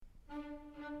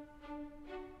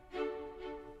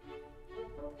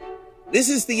This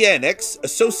is The Annex, a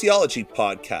sociology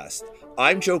podcast.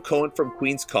 I'm Joe Cohen from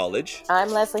Queens College. I'm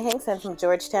Leslie Hinkson from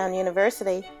Georgetown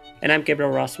University. And I'm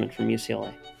Gabriel Rossman from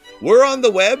UCLA. We're on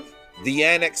the web,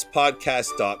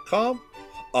 theannexpodcast.com,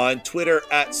 on Twitter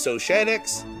at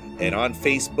Sociannex, and on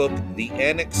Facebook, The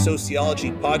Annex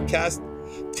Sociology Podcast.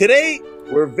 Today,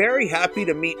 we're very happy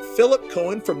to meet Philip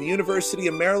Cohen from the University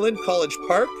of Maryland, College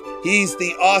Park. He's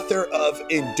the author of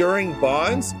Enduring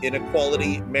Bonds,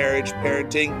 Inequality, Marriage,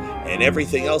 Parenting, and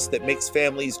Everything Else That Makes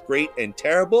Families Great and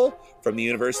Terrible, from the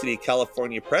University of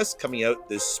California Press, coming out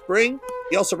this spring.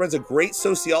 He also runs a great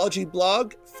sociology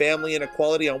blog, Family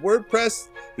Inequality, on WordPress.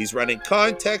 He's running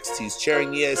Context, he's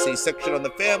chairing the ESA section on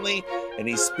the family, and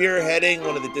he's spearheading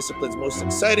one of the discipline's most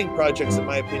exciting projects, in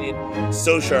my opinion,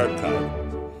 Social Archive.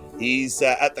 He's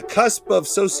at the cusp of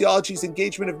sociology's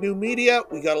engagement of new media.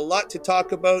 We got a lot to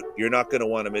talk about. You're not going to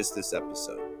want to miss this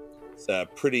episode. It's a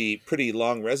pretty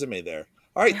long resume there.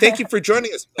 All right, thank you for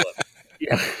joining us, Philip.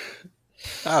 Yeah.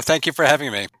 Oh, thank you for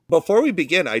having me. Before we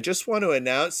begin, I just want to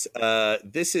announce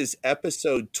this is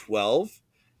episode 12.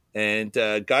 And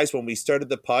guys, when we started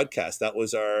the podcast, that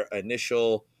was our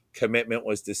initial commitment,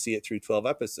 was to see it through 12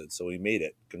 episodes. So we made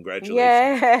it.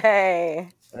 Congratulations. Yay!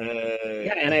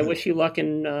 Yeah, and I wish you luck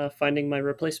in finding my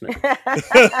replacement. All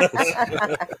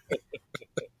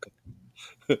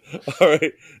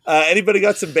right. Anybody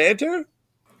got some banter?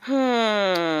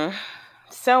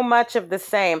 So much of the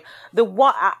same. The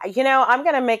one, I'm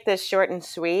going to make this short and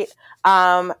sweet.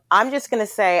 I'm just going to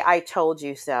say, I told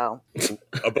you so.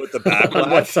 About the backlash? On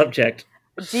what subject?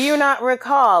 Do you not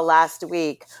recall last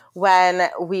week when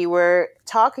we were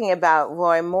talking about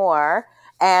Roy Moore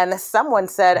and someone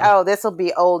said, oh, this will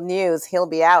be old news. He'll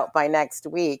be out by next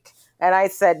week. And I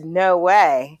said, no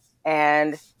way.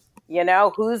 And,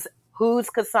 who's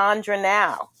Cassandra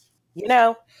now?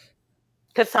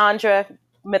 Cassandra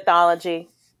mythology.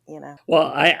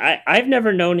 Well, I've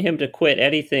never known him to quit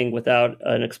anything without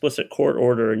an explicit court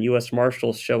order and U.S.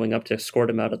 Marshals showing up to escort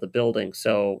him out of the building.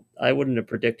 So I wouldn't have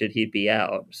predicted he'd be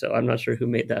out. So I'm not sure who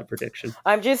made that prediction.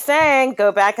 I'm just saying,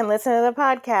 go back and listen to the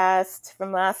podcast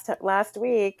from last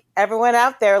week. Everyone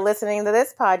out there listening to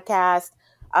this podcast,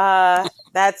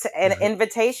 that's an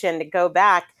invitation to go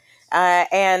back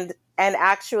and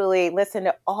actually listen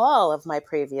to all of my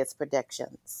previous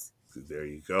predictions. There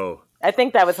you go. I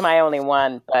think that was my only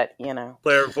one, but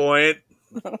Clairvoyant.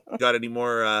 Got any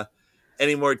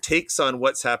more takes on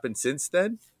what's happened since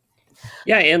then?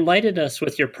 Yeah, enlighten us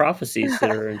with your prophecies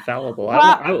that are infallible.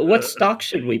 What stock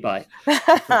should we buy?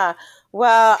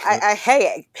 Well,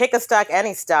 hey, pick a stock,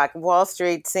 any stock. Wall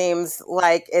Street seems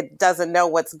like it doesn't know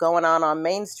what's going on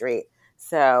Main Street.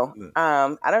 So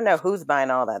I don't know who's buying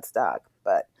all that stock,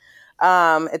 but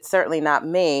it's certainly not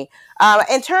me.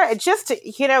 Just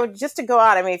to go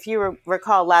on, I mean, if you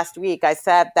recall last week, I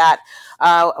said that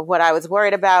what I was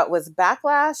worried about was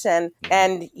backlash, and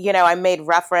I made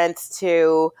reference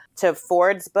to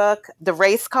Ford's book, The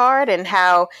Race Card, and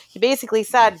how he basically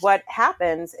said what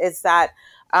happens is that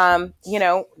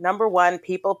number one,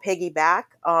 people piggyback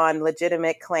on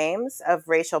legitimate claims of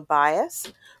racial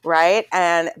bias, right,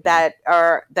 and that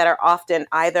are often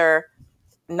either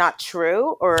not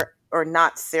true or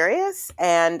not serious.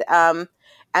 And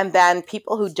then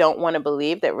people who don't want to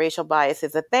believe that racial bias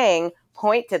is a thing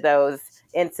point to those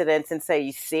incidents and say,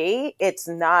 you see, it's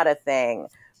not a thing,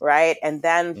 right? And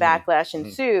then backlash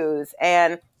ensues.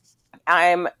 And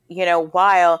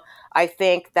while I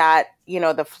think that,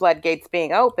 the floodgates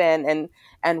being open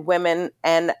and women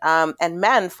and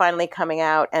men finally coming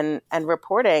out and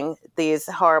reporting these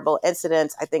horrible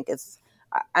incidents, I think it's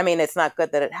not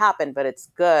good that it happened, but it's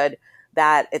good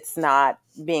that it's not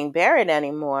being buried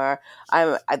anymore.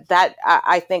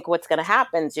 I think what's going to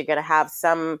happen is you're going to have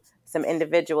some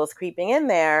individuals creeping in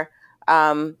there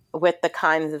with the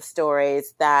kinds of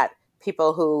stories that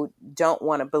people who don't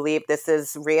want to believe this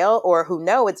is real or who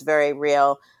know it's very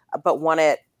real but want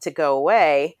it to go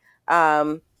away.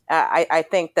 I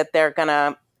think that they're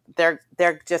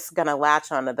just gonna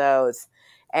latch onto those,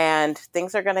 and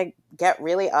things are gonna get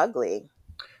really ugly.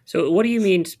 So what do you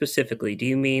mean specifically? Do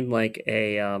you mean like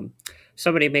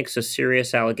somebody makes a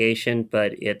serious allegation,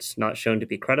 but it's not shown to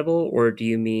be credible? Or do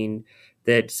you mean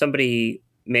that somebody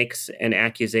makes an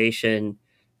accusation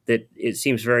that it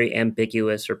seems very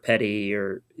ambiguous or petty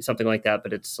or something like that,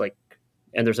 but it's like,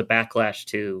 and there's a backlash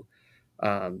to,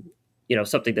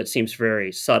 something that seems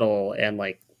very subtle and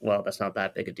like, well, that's not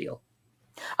that big a deal?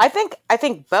 I think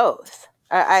both.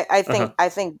 I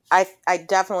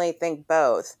definitely think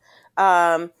both.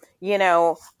 I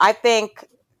think,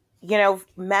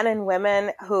 men and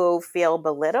women who feel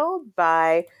belittled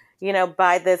by,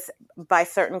 by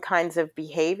certain kinds of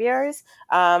behaviors.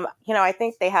 I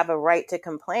think they have a right to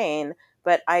complain,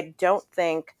 but I don't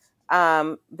think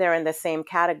they're in the same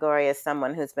category as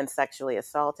someone who's been sexually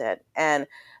assaulted. And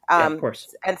Yeah, of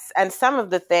course. and some of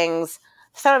the things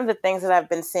that I've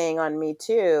been seeing on Me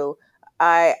Too,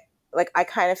 I I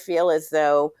kind of feel as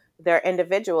though they're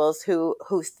individuals who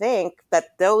think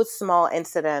that those small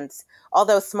incidents,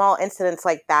 although small incidents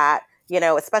like that,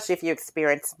 especially if you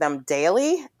experience them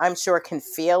daily, I'm sure can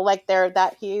feel like they're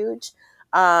that huge.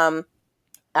 Um,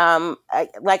 I'm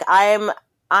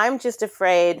just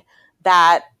afraid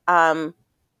that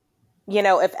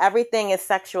if everything is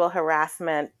sexual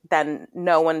harassment, then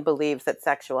no one believes that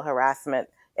sexual harassment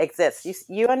exists.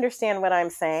 You understand what I'm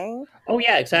saying? Oh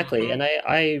yeah, exactly. Mhm. And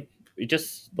I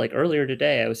just like earlier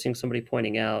today, I was seeing somebody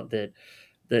pointing out that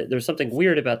there's something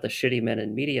weird about the shitty men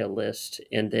in media list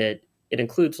in that it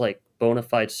includes like bona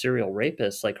fide serial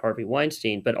rapists like Harvey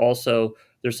Weinstein, but also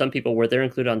there's some people where they're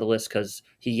included on the list because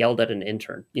he yelled at an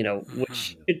intern, which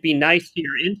Mhm. should be nice to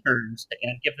your interns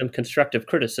and give them constructive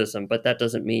criticism, but that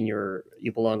doesn't mean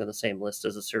you belong on the same list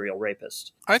as a serial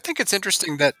rapist. I think it's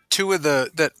interesting that two of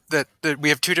the that we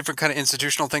have two different kind of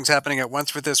institutional things happening at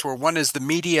once with this. Where one is the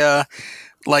media,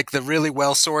 like the really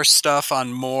well sourced stuff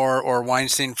on Moore or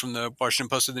Weinstein from the Washington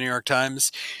Post or the New York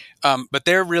Times, but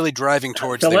they're really driving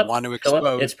towards they want to Philip,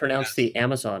 expose. it's pronounced the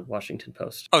Amazon Washington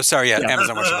Post. Oh, sorry, yeah, Yeah.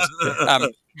 Amazon Washington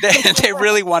Post. They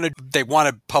really want to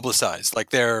publicize like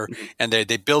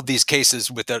they build these cases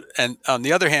with it. And on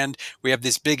the other hand, we have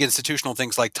these big institutional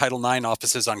things like Title IX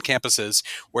offices on campuses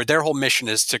where their whole mission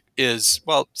is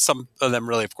well, some of them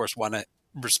really, of course, want to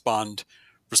respond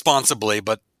responsibly,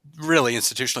 but really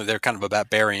institutionally they're kind of about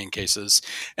burying cases.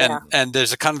 Yeah. And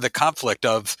there's a kind of the conflict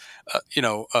of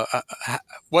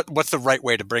what's the right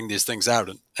way to bring these things out.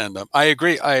 And I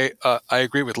agree. I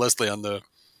agree with Leslie on the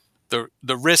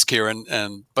risk here,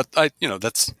 but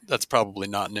that's probably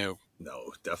not new.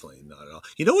 No, definitely not at all.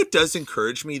 You know what does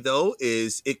encourage me though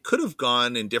is it could have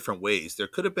gone in different ways. There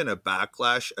could have been a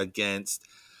backlash against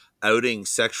outing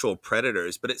sexual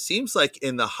predators, but it seems like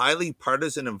in the highly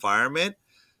partisan environment,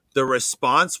 the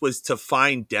response was to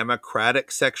find democratic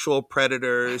sexual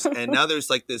predators, and now there's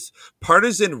like this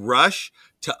partisan rush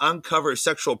to uncover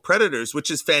sexual predators, which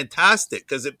is fantastic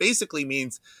because it basically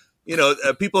means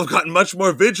people have gotten much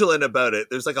more vigilant about it.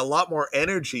 There's like a lot more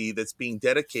energy that's being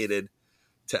dedicated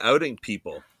to outing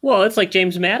people. Well, it's like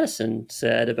James Madison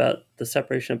said about the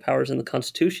separation of powers in the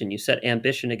Constitution. You set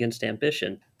ambition against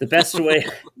ambition. The best way,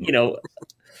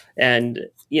 and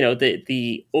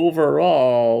the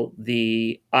overall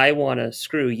I want to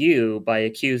screw you by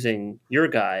accusing your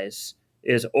guys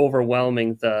is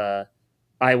overwhelming the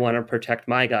I want to protect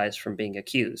my guys from being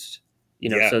accused.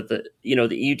 Yeah. So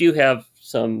you do have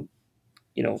some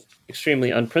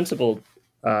extremely unprincipled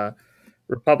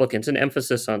Republicans, an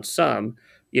emphasis on some,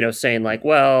 saying like,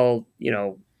 well,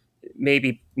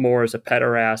 maybe Moore is a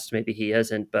pederast, maybe he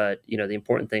isn't, but the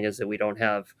important thing is that we don't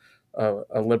have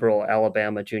a liberal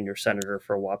Alabama junior senator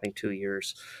for a whopping 2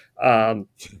 years. And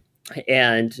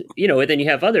then you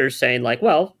have others saying like,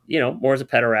 well, Moore's a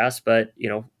pederast, but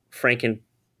Frank can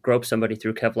grope somebody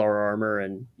through Kevlar armor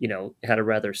and had a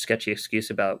rather sketchy excuse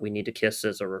about we need to kiss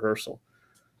as a rehearsal.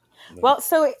 Well,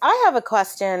 so I have a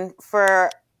question for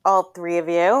all three of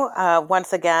you.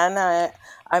 Once again,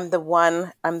 I'm the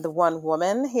one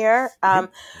woman here. So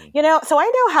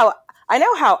I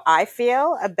know how I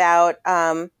feel about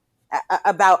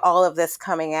all of this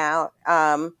coming out.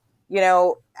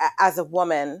 As a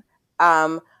woman,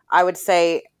 I would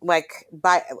say like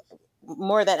by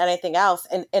more than anything else,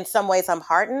 in some ways, I'm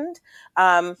heartened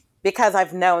because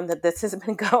I've known that this has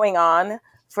been going on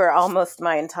for almost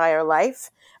my entire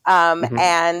life. Mhm.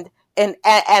 And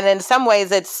in some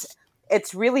ways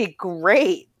it's really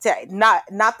great to not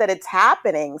that it's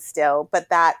happening still, but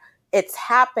that it's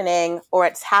happening or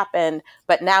it's happened,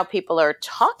 but now people are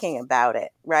talking about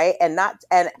it, right? And not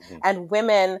and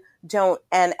women don't,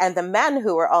 and the men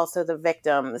who are also the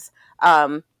victims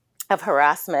of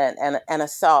harassment and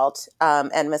assault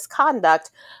and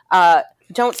misconduct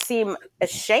don't seem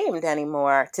ashamed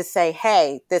anymore to say,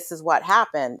 hey, this is what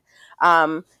happened.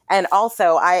 And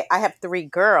also, I have three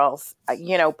girls.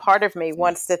 Part of me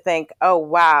wants to think, oh,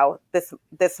 wow,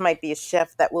 this might be a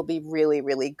shift that will be really,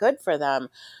 really good for them.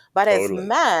 But Totally. as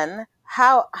men,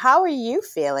 how are you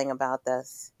feeling about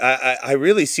this? I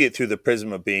really see it through the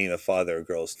prism of being a father of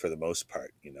girls for the most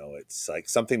part. It's like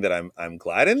something that I'm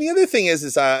glad. And the other thing is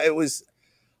it's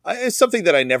something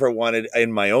that I never wanted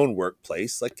in my own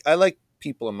workplace. Like I like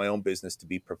people in my own business to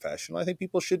be professional. I think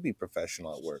people should be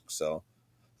professional at work. So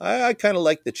I kind of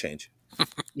like the change.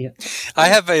 Yeah. I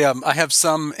have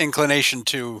some inclination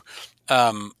to,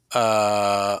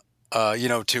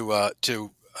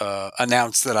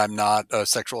 announce that I'm not a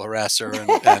sexual harasser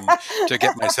and to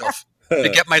get myself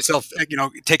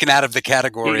taken out of the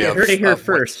category You heard it here of what's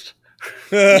first.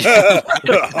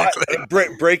 exactly.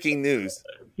 Breaking news.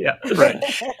 Yeah. Right.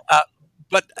 Uh,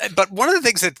 but one of the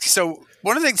things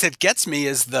that gets me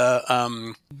is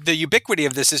the ubiquity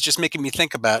of this is just making me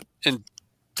think about and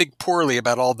think poorly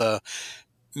about all the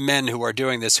men who are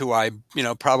doing this who I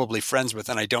probably friends with,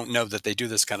 and I don't know that they do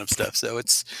this kind of stuff. So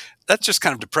that's just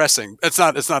kind of depressing. It's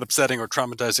not upsetting or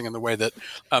traumatizing in the way that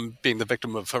being the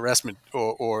victim of harassment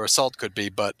or assault could be,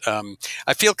 but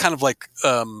I feel kind of like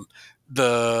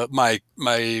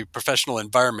my professional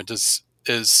environment is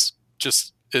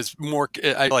just is more,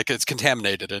 I like it's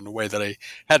contaminated in a way that I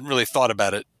hadn't really thought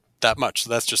about it that much. So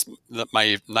that's just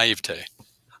my naivete.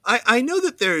 I know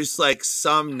that there's like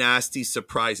some nasty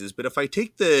surprises, but if I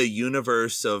take the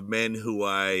universe of men who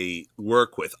I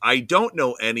work with, I don't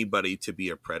know anybody to be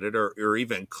a predator or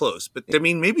even close. But I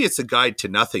mean, maybe it's a guide to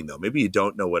nothing, though. Maybe you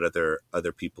don't know what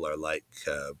other people are like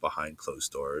behind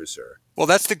closed doors. Or Well,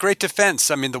 that's the great defense.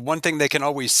 I mean, the one thing they can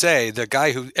always say, the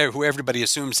guy who everybody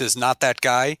assumes is not that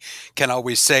guy, can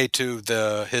always say to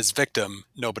his victim,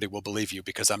 "Nobody will believe you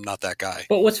because I'm not that guy."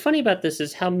 But what's funny about this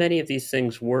is how many of these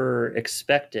things were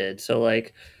expected. So,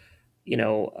 like,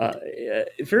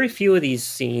 very few of these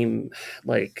seem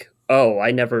like, oh,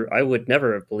 I would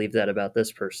never have believed that about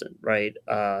this person, right?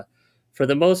 For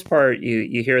the most part,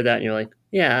 you hear that and you're like,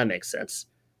 yeah, that makes sense.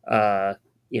 Uh,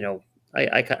 you know,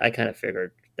 I kind of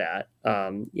figured that.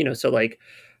 So like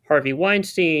Harvey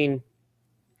Weinstein,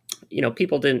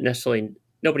 people didn't necessarily,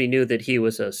 nobody knew that he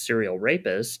was a serial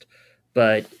rapist,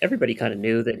 but everybody kind of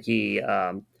knew that he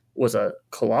was a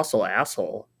colossal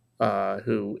asshole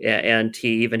and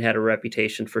he even had a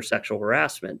reputation for sexual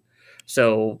harassment.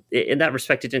 So in that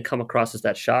respect, it didn't come across as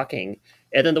that shocking.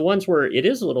 And then the ones where it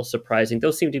is a little surprising,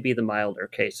 those seem to be the milder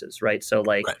cases, right? So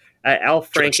like Right. Al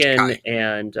Judge Franken Takei.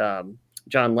 and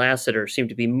John Lasseter seem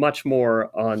to be much more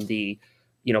on the,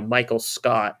 Michael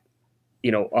Scott,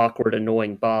 awkward,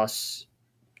 annoying boss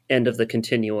end of the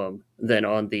continuum than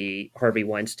on the Harvey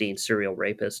Weinstein serial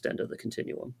rapist end of the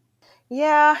continuum.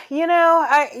 Yeah,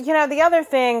 the other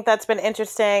thing that's been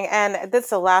interesting, and this is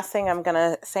the last thing I'm going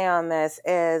to say on this,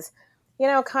 is,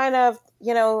 kind of,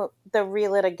 the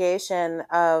relitigation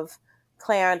of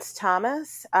Clarence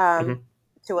Thomas, Mm-hmm.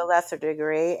 to a lesser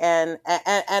degree, and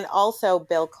also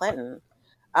Bill Clinton,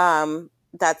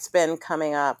 that's been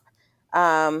coming up.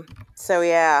 So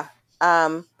yeah,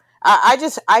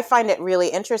 I find it really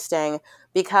interesting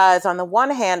because on the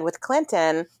one hand, with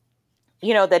Clinton,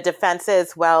 the defense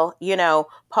is, well,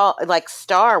 Paul, like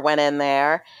Starr went in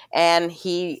there and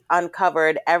he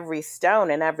uncovered every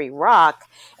stone and every rock.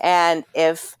 And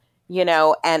if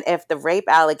the rape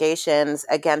allegations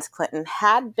against Clinton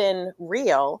had been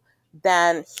real,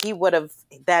 then he would have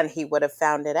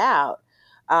found it out.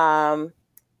 Um,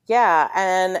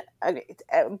 yeah.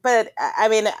 But I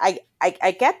mean,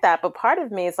 I get that. But part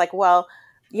of me is like, well,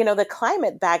 the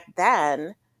climate back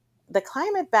then,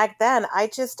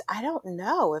 I don't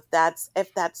know if that's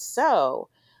so.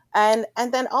 And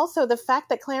then also the fact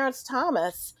that Clarence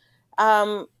Thomas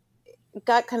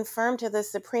got confirmed to the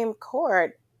Supreme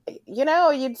Court,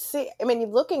 you'd see, I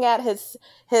mean, looking at his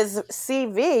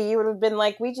CV, you would have been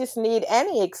like, we just need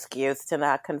any excuse to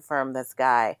not confirm this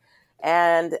guy.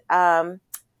 And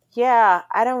yeah,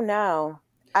 I don't know.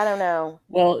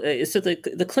 Well, so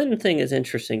the Clinton thing is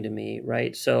interesting to me,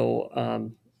 right? So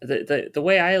the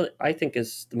way I think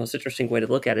is the most interesting way to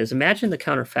look at it is imagine the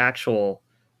counterfactual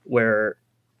where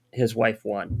his wife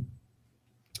won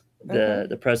Hmm.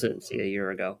 the presidency a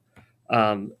year ago.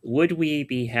 Would we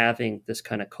be having this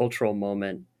kind of cultural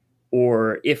moment,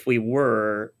 or if we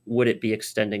were, would it be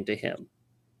extending to him?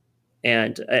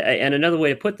 And another way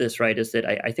to put this, right, is that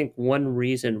I think one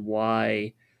reason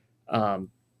why um,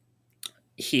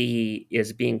 he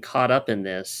is being caught up in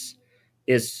this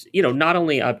is, not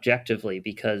only objectively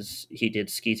because he did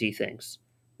skeezy things,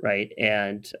 right,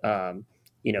 and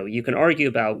you can argue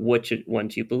about which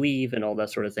ones you believe and all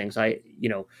that sort of things.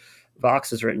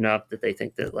 Vox has written up that they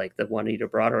think that like the Juanita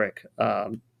Broderick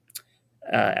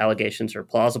allegations are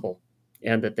plausible,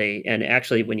 and and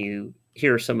actually when you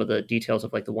hear some of the details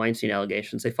of like the Weinstein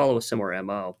allegations, they follow a similar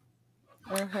MO.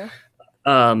 Hmm.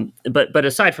 But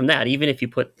aside from that, even if you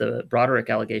put the Broderick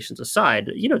allegations aside,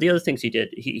 the other things he did,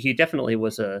 he definitely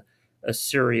was a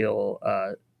serial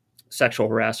sexual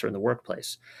harasser in the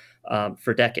workplace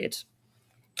for decades.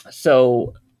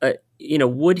 So,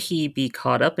 would he be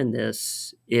caught up in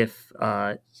this if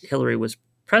Hillary was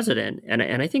president? And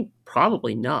I think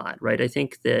probably not, right? I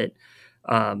think that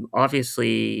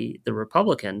obviously the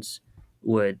Republicans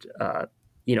would,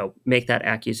 make that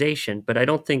accusation, but I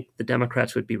don't think the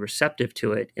Democrats would be receptive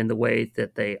to it in the way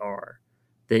that they are.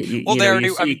 That Well, you they know, you already.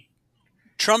 I mean, see.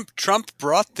 Trump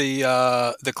brought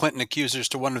the Clinton accusers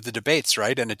to one of the debates,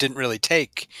 right? And it didn't really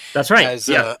take. That's right. As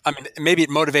Yeah, I mean, maybe it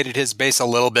motivated his base a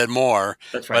little bit more,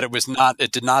 that's but right. it was not.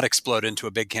 It did not explode into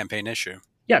a big campaign issue.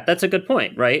 Yeah, that's a good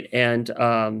point, right? And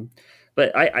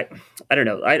but I don't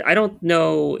know. I don't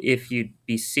know if you'd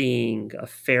be seeing a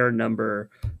fair number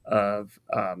of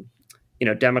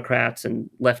Democrats and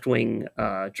left wing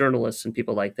journalists and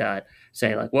people like that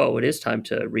saying like, "Whoa, it is time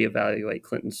to reevaluate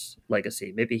Clinton's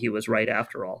legacy. Maybe he was right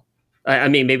after all." I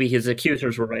mean, maybe his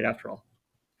accusers were right after all.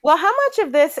 Well, how much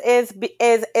of this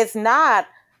is not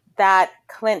that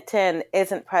Clinton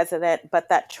isn't president, but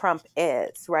that Trump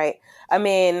is, right? I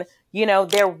mean,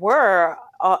 there were,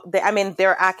 there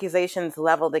are accusations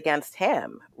leveled against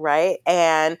him, right?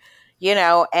 And,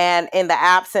 and in the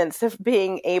absence of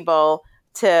being able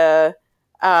to,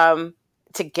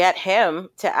 to get him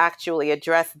to actually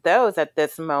address those at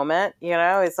this moment,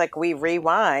 it's like we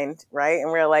rewind, right? And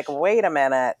we're like, wait a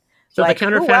minute. So Like, the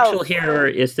counterfactual here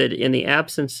is that in the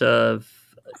absence of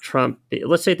Trump,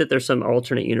 let's say that there's some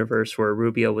alternate universe where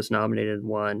Rubio was nominated and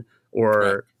won,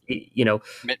 or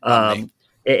Mitt Romney.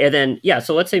 And then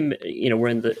so let's say we're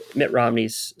in the Mitt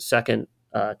Romney's second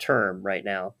term right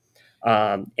now,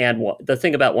 and the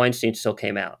thing about Weinstein still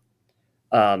came out.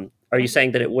 Are you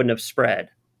saying that it wouldn't have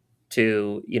spread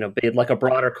to be like a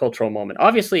broader cultural moment?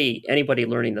 Obviously, anybody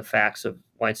learning the facts of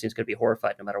Weinstein's going to be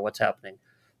horrified no matter what's happening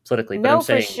politically. But no, I'm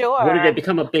saying, for sure. would it have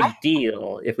become a big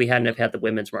deal if we hadn't have had the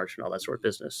Women's March and all that sort of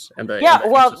business? And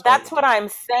That's what I'm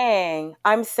saying.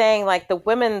 I'm saying like the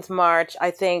Women's March, I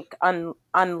think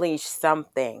unleashed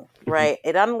something, right?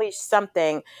 It unleashed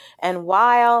something. And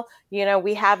while,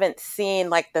 we haven't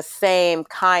seen like the same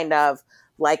kind of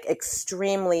like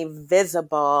extremely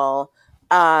visible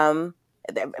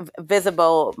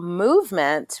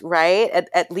movement, right?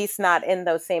 At least not in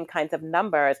those same kinds of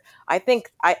numbers. I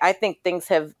think things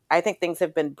have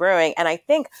been brewing, and I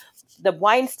think the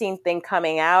Weinstein thing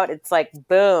coming out, it's like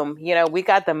boom, we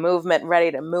got the movement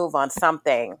ready to move on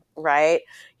something, right?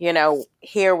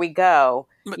 Here we go.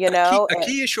 But a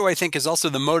key issue, I think, is also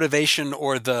the motivation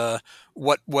or the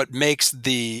what makes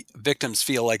the victims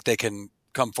feel like they can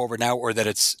come forward now, or that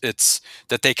it's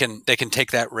that they can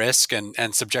take that risk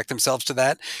and subject themselves to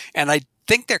that. And I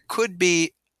think there could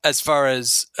be, as far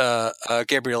as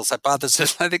Gabriel's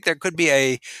hypothesis, I think there could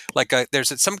be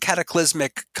there's some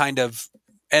cataclysmic kind of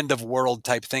end of world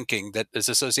type thinking that is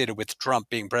associated with Trump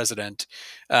being president,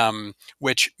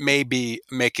 which may be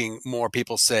making more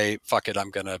people say, fuck it,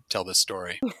 I'm going to tell this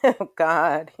story. Oh,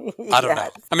 God. I don't know.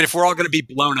 I mean, if we're all going to be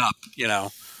blown up,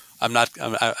 I'm not.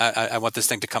 I want this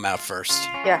thing to come out first.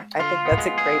 Yeah, I think that's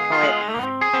a great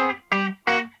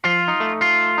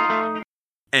point.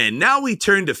 And now we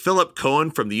turn to Philip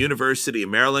Cohen from the University of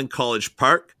Maryland, College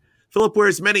Park. Philip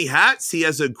wears many hats. He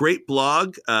has a great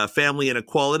blog, Family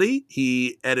Inequality.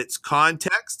 He edits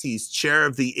Context. He's chair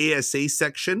of the ASA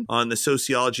section on the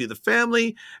sociology of the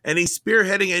family. And he's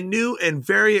spearheading a new and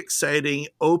very exciting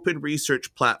open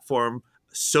research platform,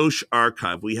 Soc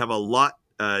Archive. We have a lot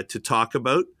to talk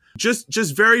about.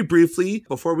 Just very briefly,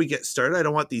 before we get started, I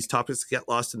don't want these topics to get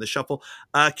lost in the shuffle.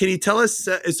 Can you tell us,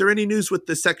 is there any news with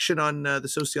the section on the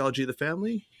sociology of the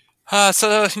family?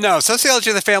 No,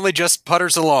 sociology of the family just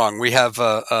putters along. We have,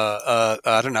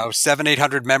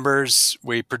 700-800 members.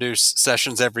 We produce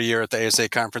sessions every year at the ASA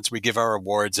conference. We give our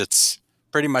awards. It's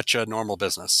pretty much a normal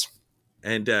business.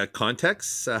 And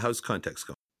Context, how's Context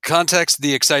going? Context,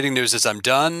 the exciting news is I'm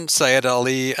done. Syed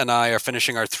Ali and I are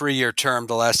finishing our 3-year term.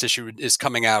 The last issue is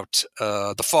coming out.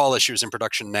 The fall issue is in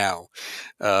production now.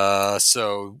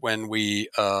 So when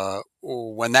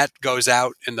that goes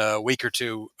out in the week or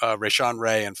two, Rayshawn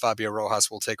Ray and Fabio Rojas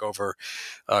will take over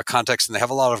Context, and they have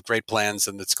a lot of great plans,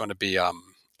 and it's going to be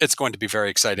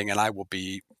very exciting, and I will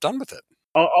be done with it.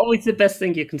 Always the best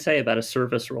thing you can say about a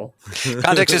service role.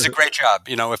 Context is a great job.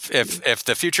 If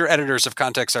the future editors of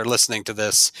Context are listening to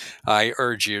this, I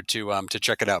urge you to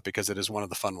check it out because it is one of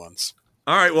the fun ones.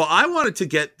 All right. Well, I wanted to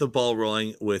get the ball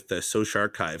rolling with the Soc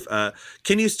Archive.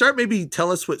 Can you maybe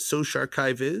tell us what Soc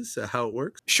Archive is, how it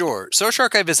works? Sure. Soc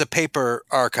Archive is a paper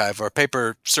archive or a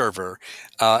paper server,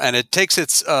 and it takes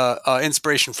its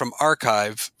inspiration from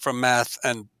archive, from math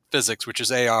and physics, which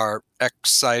is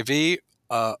ARXIV.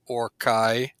 Or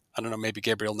Chi, I don't know, maybe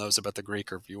Gabriel knows about the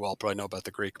Greek, or you all probably know about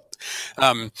the Greek.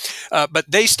 But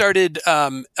they started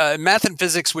math and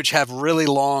physics, which have really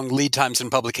long lead times in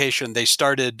publication. They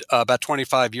started about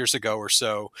 25 years ago or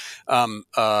so,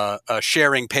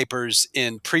 sharing papers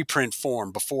in preprint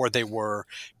form before they were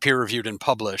peer-reviewed and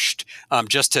published,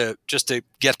 just to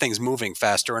get things moving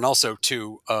faster, and also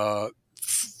to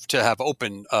have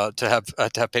open to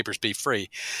have papers be free.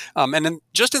 And then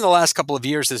just in the last couple of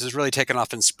years, this has really taken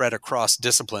off and spread across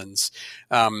disciplines.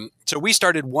 So we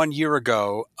started 1 year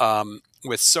ago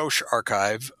with Soc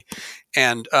Archive,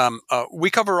 and we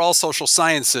cover all social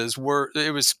sciences.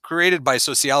 It was created by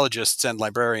sociologists and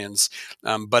librarians,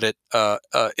 but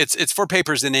it's for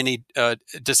papers in any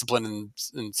discipline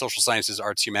in social sciences,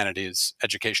 arts, humanities,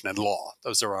 education, and law.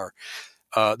 Those are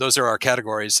our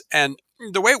categories. And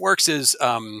the way it works is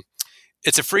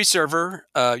it's a free server.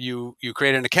 You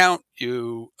create an account,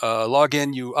 you log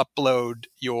in, you upload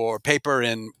your paper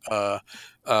in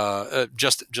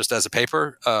just as a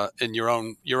paper in your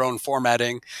own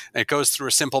formatting. And it goes through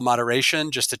a simple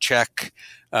moderation just to check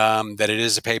that it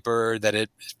is a paper, that it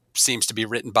seems to be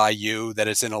written by you, that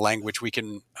it's in a language we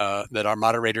can that our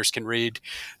moderators can read,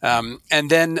 and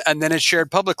then it's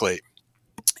shared publicly.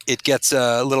 It gets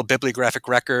a little bibliographic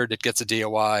record. It gets a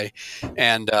DOI,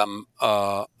 and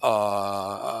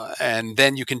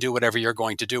then you can do whatever you're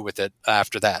going to do with it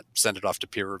after that. Send it off to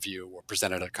peer review, or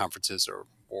present it at conferences, or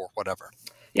whatever.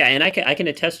 Yeah, and I can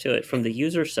attest to it from the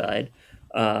user side.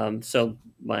 So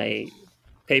my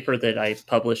paper that I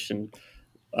published in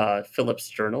Philip's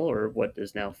journal, or what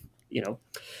is now,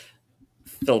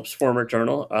 Philip's former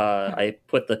journal, I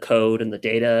put the code and the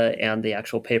data and the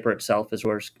actual paper itself, as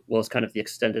well as kind of the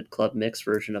extended Club Mix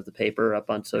version of the paper,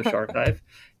 up on Soc Archive.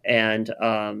 And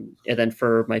then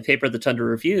for my paper that's under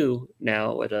review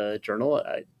now at a journal,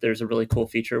 there's a really cool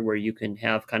feature where you can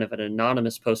have kind of an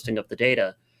anonymous posting of the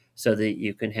data, so that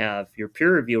you can have your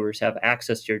peer reviewers have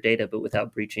access to your data, but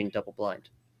without breaching double blind.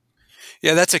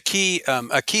 Yeah, that's a key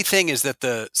thing, is that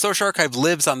the Soc Archive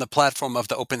lives on the platform of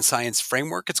the Open Science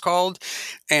Framework, it's called.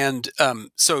 And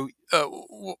so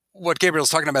what Gabriel's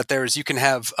talking about there is you can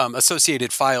have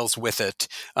associated files with it,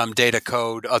 data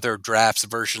code, other drafts,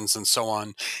 versions, and so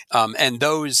on. And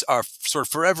those are sort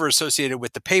of forever associated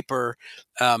with the paper.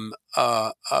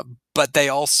 But they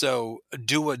also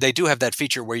do have that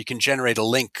feature where you can generate a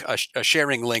link, a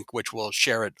sharing link, which will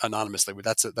share it anonymously.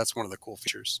 That's one of the cool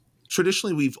features.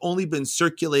 Traditionally, we've only been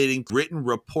circulating written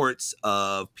reports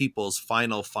of people's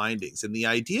final findings. And the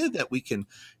idea that we can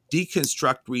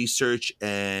deconstruct research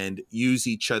and use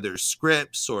each other's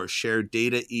scripts or share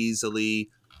data easily,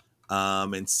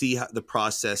 and see how the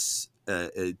process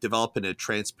develop in a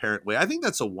transparent way, I think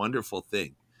that's a wonderful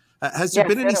thing. Has there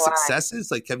been any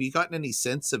successes? Like, have you gotten any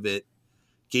sense of it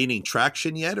gaining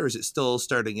traction yet, or is it still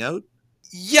starting out?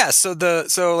 Yes.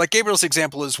 So like Gabriel's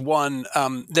example is one.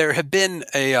 There have been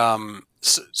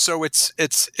so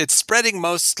it's spreading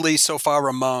mostly so far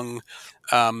among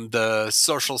the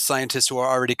social scientists who are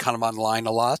already kind of online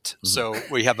a lot. Mm-hmm. So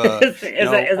we have all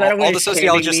the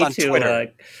sociologists on Twitter.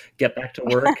 Get back to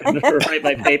work and write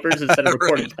my papers instead of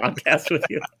recording podcasts with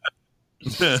you.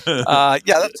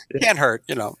 That can't hurt,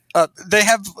 they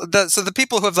have the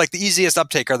people who have like the easiest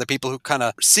uptake are the people who kind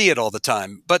of see it all the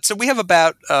time. But so we have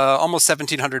about almost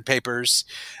 1,700 papers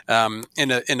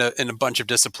in a bunch of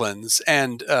disciplines,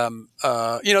 and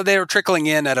they are trickling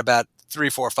in at about 3,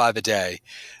 4, 5 a day.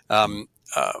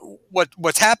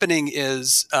 What's happening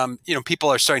is, people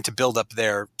are starting to build up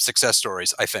their success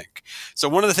stories, I think. So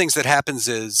one of the things that happens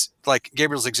is, like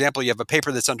Gabriel's example, you have a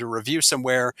paper that's under review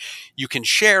somewhere, you can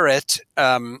share it.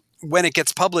 When it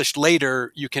gets published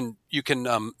later,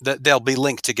 they'll be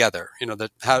linked together.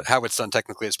 How it's done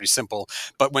technically is pretty simple.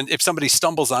 But if somebody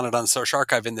stumbles on it on Soc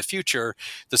Archive in the future,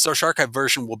 the Soc Archive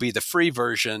version will be the free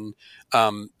version,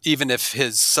 even if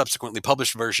his subsequently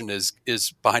published version is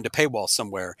behind a paywall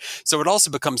somewhere. So it also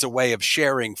becomes a way of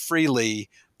sharing freely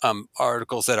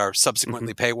articles that are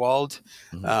subsequently paywalled,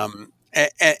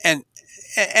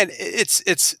 and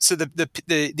it's so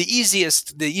the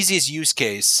easiest use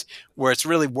case where it's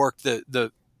really worked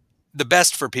the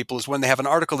best for people is when they have an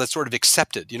article that's sort of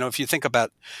accepted. If you think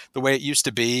about the way it used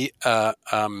to be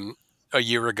a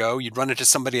year ago, you'd run into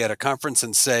somebody at a conference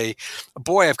and say,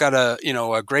 "Boy, I've got a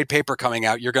great paper coming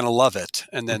out. You're going to love it,"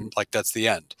 and then that's the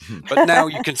end. But now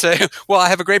you can say, "Well, I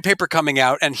have a great paper coming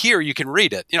out, and here you can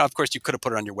read it." Of course, you could have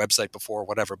put it on your website before or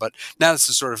whatever, but now this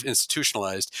is sort of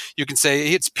institutionalized. You can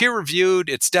say it's peer reviewed.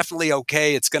 It's definitely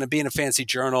okay. It's going to be in a fancy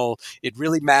journal. It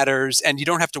really matters, and you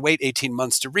don't have to wait 18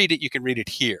 months to read it. You can read it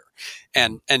here,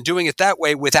 and doing it that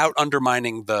way without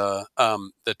undermining the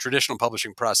traditional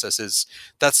publishing process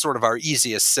that's sort of our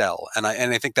easiest sell, and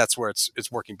I think that's where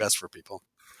it's working best for people.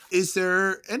 Is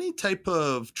there any type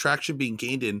of traction being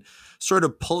gained in sort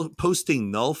of posting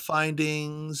null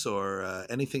findings or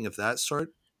anything of that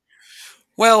sort?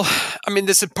 Well, I mean,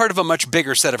 this is part of a much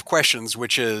bigger set of questions,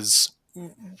 which is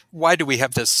why do we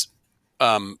have this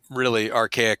really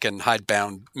archaic and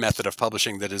hidebound method of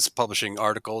publishing that is publishing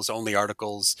articles only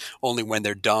when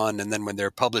they're done, and then when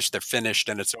they're published, they're finished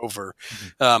and it's over.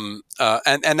 And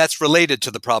that's related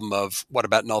to the problem of what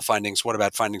about null findings? What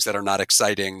about findings that are not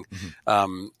exciting?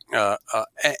 And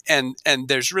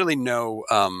there's really no.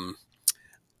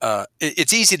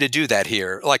 It's easy to do that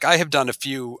here. Like I have done a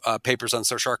few papers on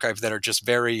Social Archive that are just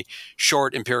very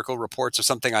short empirical reports of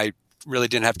something I really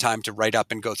didn't have time to write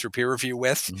up and go through peer review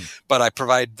with, but I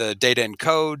provide the data and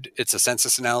code. It's a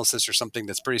census analysis or something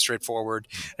that's pretty straightforward.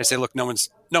 I say, look, no one's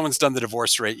done the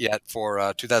divorce rate yet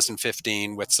for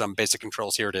 2015 with some basic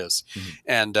controls. Here it is.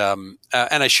 And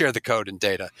I share the code and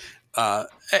data.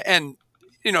 And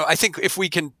I think if we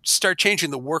can start changing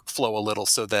the workflow a little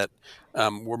so that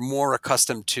we're more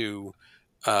accustomed to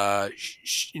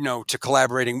to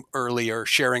collaborating earlier,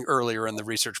 sharing earlier in the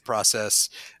research process,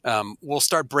 we'll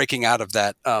start breaking out of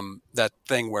that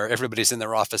thing where everybody's in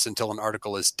their office until an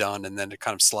article is done, and then it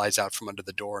kind of slides out from under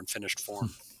the door in finished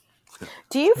form.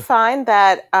 Do you find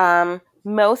that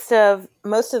most of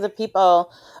the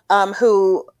people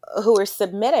who are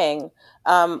submitting,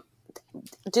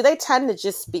 do they tend to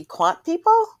just be quant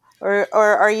people, or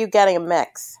are you getting a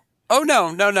mix? Oh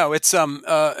no! It's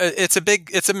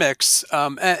a mix,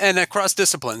 and across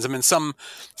disciplines. I mean, some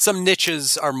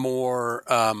niches are more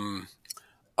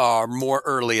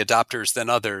early adopters than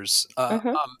others,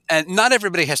 and not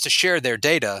everybody has to share their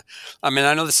data. I mean,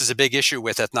 I know this is a big issue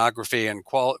with ethnography and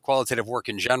qualitative work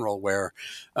in general, where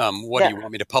what do you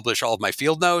want me to publish all of my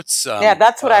field notes?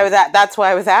 That's what I was at. That's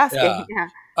why I was asking. Yeah.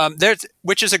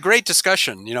 Which is a great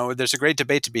discussion. There's a great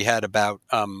debate to be had about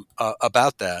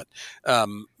that.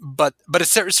 But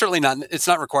it's certainly not. It's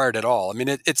not required at all. I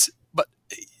mean, But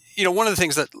one of the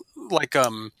things that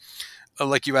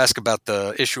like you ask about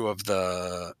the issue of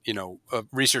the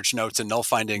research notes and null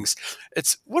findings.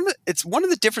 It's one of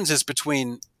the differences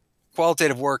between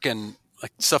qualitative work and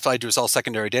like stuff I do is all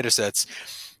secondary data sets.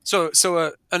 So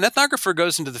an ethnographer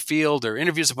goes into the field or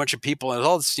interviews a bunch of people and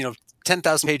all this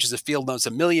 10,000 pages of field notes,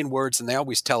 1 million words, and they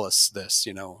always tell us this,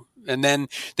 and then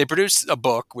they produce a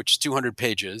book, which is 200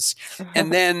 pages,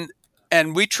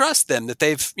 and we trust them that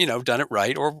they've, done it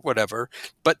right or whatever,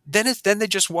 but then they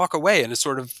just walk away, and it's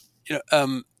sort of,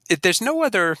 there's no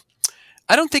other,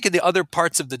 I don't think in the other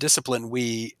parts of the discipline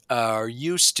we are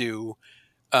used to,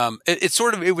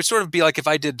 it would sort of be like if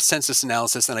I did census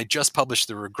analysis and I just published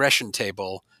the regression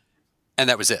table, and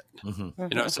that was it.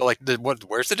 So like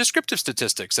where's the descriptive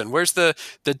statistics and where's the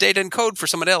data and code for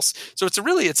someone else? So it's a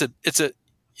really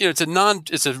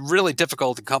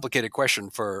difficult and complicated question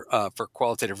for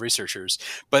qualitative researchers.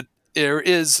 But there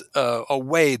is a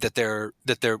way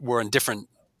that we're on different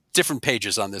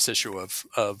pages on this issue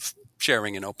of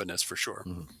sharing and openness for sure.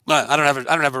 I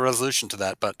don't have a resolution to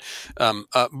that, but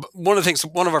one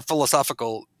of our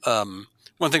philosophical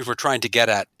one of the things we're trying to get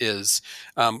at is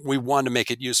we want to make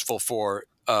it useful for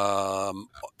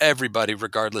everybody,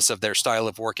 regardless of their style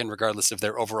of work and regardless of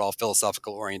their overall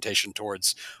philosophical orientation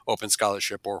towards open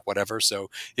scholarship or whatever.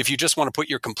 So if you just want to put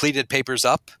your completed papers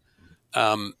up,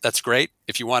 that's great.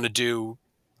 If you want to do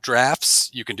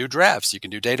drafts, you can do drafts. You can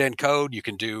do data and code. You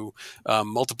can do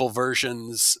multiple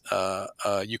versions.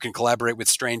 You can collaborate with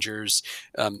strangers.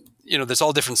 There's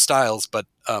all different styles, but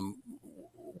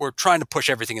we're trying to push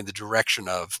everything in the direction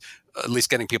of at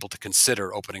least getting people to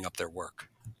consider opening up their work.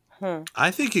 I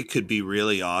think it could be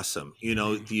really awesome.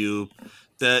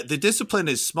 The discipline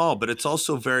is small, but it's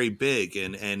also very big,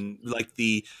 and like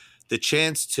the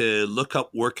chance to look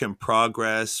up work in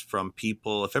progress from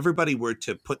people. If everybody were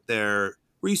to put their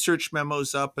research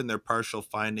memos up and their partial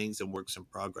findings and works in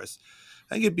progress,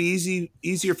 I think it'd be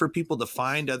easier for people to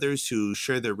find others who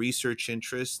share their research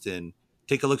interest and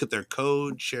take a look at their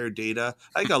code, share data.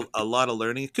 I think a lot of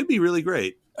learning. It could be really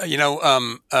great.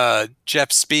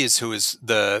 Jeff Spies, who is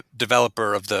the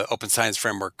developer of the Open Science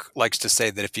Framework, likes to say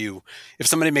that if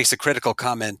somebody makes a critical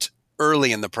comment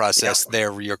early in the process,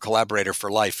 they're your collaborator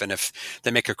for life, and if they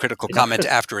make a critical comment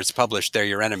after it's published, they're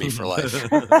your enemy for life.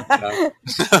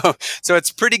 So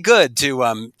it's pretty good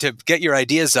to get your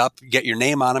ideas up, get your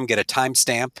name on them, get a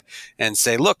timestamp, and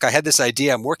say, "Look, I had this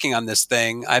idea. I'm working on this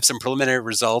thing. I have some preliminary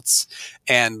results,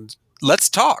 and let's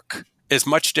talk." Is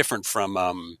much different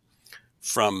from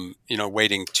from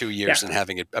waiting 2 years and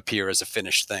having it appear as a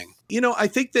finished thing. I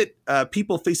think that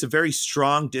people face a very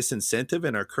strong disincentive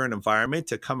in our current environment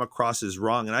to come across as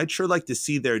wrong. And I'd sure like to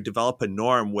see there develop a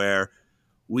norm where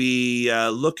we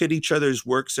look at each other's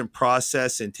works and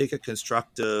process and take a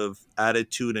constructive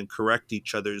attitude and correct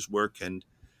each other's work.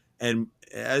 And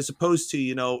as opposed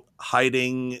to,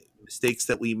 hiding mistakes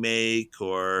that we make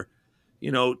or,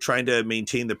 trying to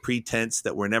maintain the pretense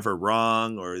that we're never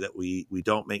wrong or that we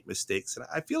don't make mistakes. And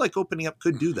I feel like opening up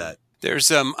could do that.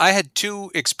 There's I had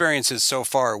 2 experiences so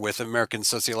far with American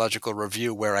Sociological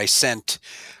Review where I sent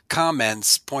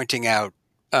comments pointing out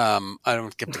I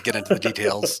don't get to get into the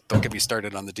details. Don't get me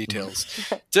started on the details.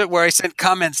 Where I sent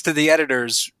comments to the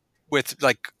editors with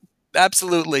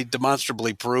absolutely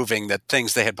demonstrably proving that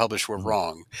things they had published were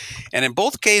wrong. And in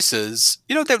both cases,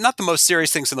 they're not the most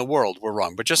serious things in the world were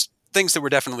wrong, but just things that were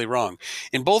definitely wrong.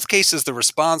 In both cases, the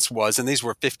response was, and these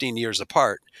were 15 years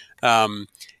apart,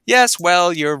 yes,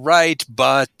 well, you're right,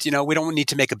 but we don't need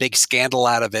to make a big scandal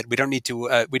out of it. We don't need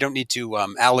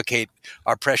to allocate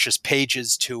our precious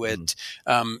pages to it.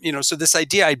 So this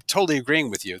idea, I'm totally agreeing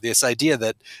with you. This idea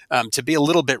that to be a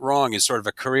little bit wrong is sort of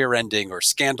a career-ending or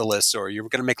scandalous, or you're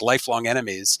going to make lifelong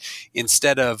enemies,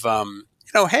 instead of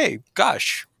hey,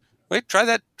 gosh. Wait, try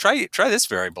that. Try this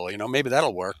variable. Maybe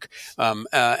that'll work.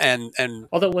 And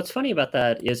although what's funny about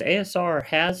that is ASR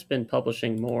has been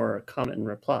publishing more comment and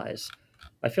replies.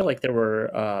 I feel like there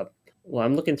were.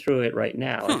 I'm looking through it right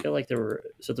now. I feel like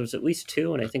there's at least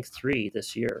 2, and I think 3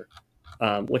 this year,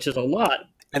 which is a lot.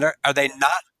 And are they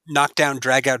not knockdown,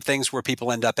 drag out things where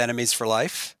people end up enemies for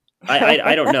life?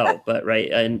 I don't know, but right.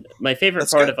 And my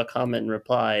favorite part of a comment and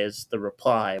reply is the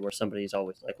reply where somebody's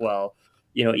always like, well,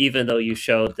 even though you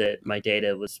showed that my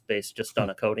data was based just on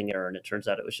a coding error and it turns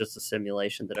out it was just a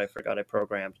simulation that I forgot I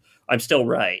programmed, I'm still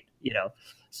right,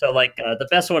 So the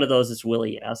best one of those is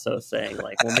Willie Yasso saying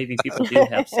well, maybe people do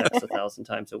have sex 1,000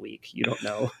 times a week. You don't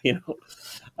know,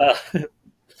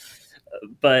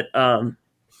 but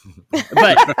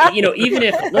even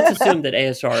if, let's assume that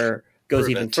ASR goes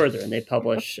even further and they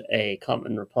publish a comment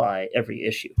and reply every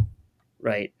issue,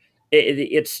 right?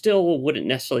 It still wouldn't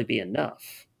necessarily be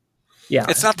enough. Yeah,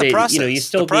 it's not the process. You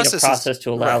still need a process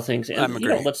to allow things. And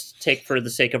let's take for the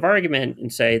sake of argument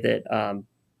and say that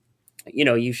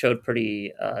you showed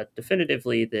pretty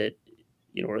definitively that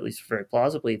or at least very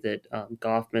plausibly that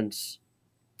Goffman's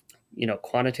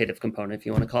quantitative component, if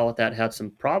you want to call it that, had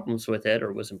some problems with it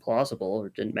or was implausible or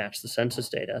didn't match the census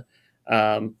data.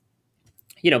 But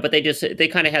they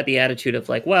kind of had the attitude of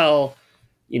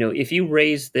if you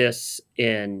raise this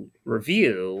in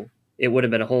review, it would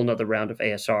have been a whole nother round of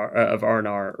ASR, of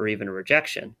R&R, or even a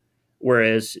rejection.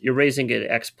 Whereas you're raising it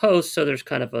ex post, so there's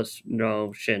kind of a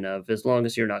notion of as long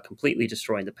as you're not completely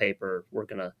destroying the paper, we're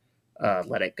going to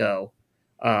let it go.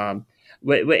 And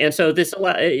so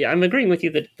I'm agreeing with you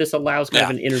that this allows kind of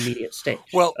an intermediate stage.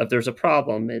 Well, if there's a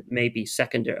problem, it may be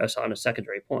on a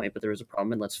secondary point, but there is a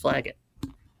problem, and let's flag it.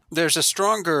 There's a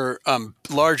stronger,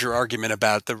 larger argument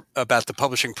about the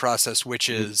publishing process, which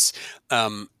is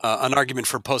an argument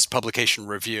for post-publication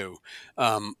review,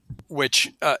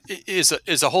 which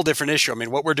is a whole different issue. I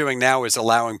mean, what we're doing now is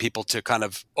allowing people to kind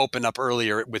of open up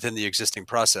earlier within the existing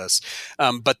process.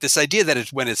 But this idea that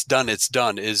when it's done is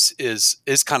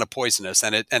kind of poisonous,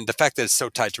 and the fact that it's so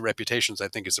tied to reputations, I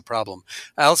think, is a problem.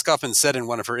 Alice Goffman said in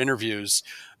one of her interviews,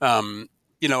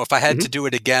 if I had to do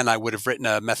it again, I would have written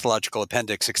a methodological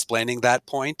appendix explaining that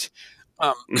point.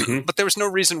 But there was no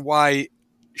reason why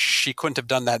she couldn't have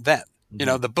done that then.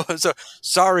 The book. So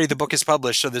sorry, the book is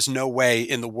published, so there's no way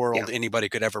in the world anybody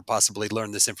could ever possibly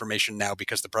learn this information now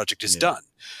because the project is done.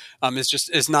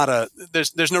 It's not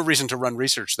there's no reason to run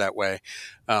research that way.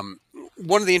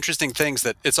 One of the interesting things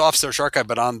that it's off Social Archive,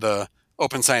 but on the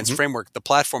Open Science Framework, the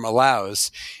platform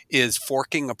allows is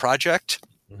forking a project.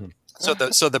 So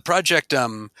the project,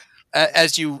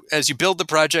 as you build the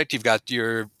project, you've got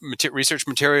your research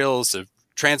materials,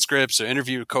 transcripts, or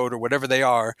interview code, or whatever they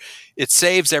are. It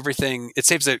saves everything. It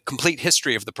saves a complete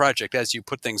history of the project as you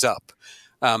put things up,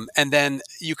 and then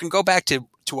you can go back to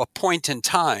a point in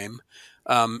time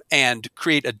and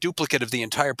create a duplicate of the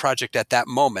entire project at that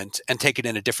moment and take it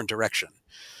in a different direction.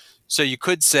 So you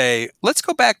could say, let's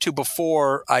go back to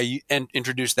before I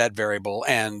introduce that variable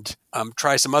and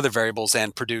try some other variables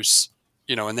and produce,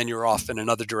 and then you're off in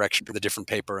another direction with a different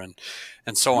paper and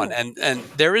so on. And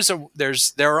there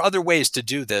are other ways to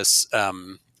do this,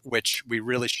 which we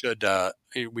really should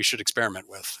experiment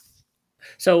with.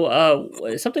 So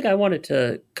something I wanted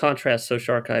to contrast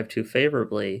Social Archive to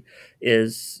favorably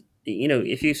is,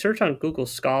 if you search on Google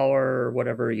Scholar or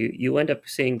whatever, you end up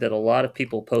seeing that a lot of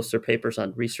people post their papers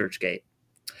on ResearchGate.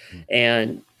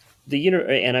 And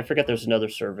and I forget there's another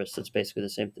service that's basically the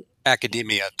same thing.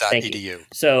 Academia.edu.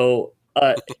 So,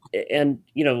 and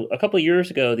a couple of years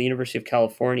ago, the University of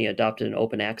California adopted an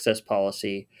open access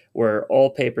policy where all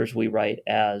papers we write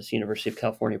as University of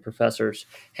California professors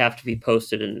have to be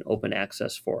posted in an open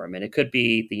access forum, and it could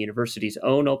be the university's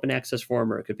own open access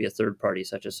forum, or it could be a third party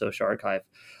such as Social Archive.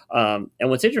 And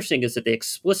what's interesting is that they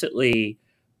explicitly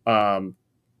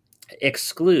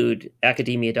exclude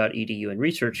academia.edu and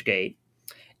ResearchGate.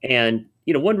 And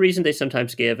one reason they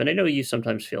sometimes give, and I know you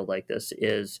sometimes feel like this,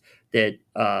 is that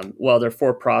they're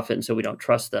for profit, and so we don't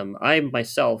trust them. I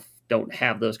myself don't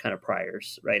have those kind of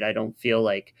priors, right? I don't feel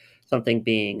like something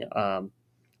being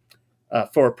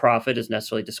for profit is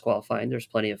necessarily disqualifying. There's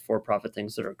plenty of for profit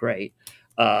things that are great,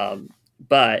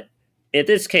 but in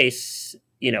this case,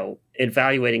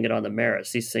 evaluating it on the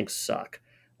merits, these things suck,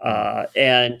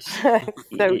 and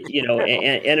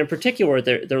and in particular,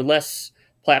 they're less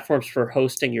platforms for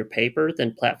hosting your paper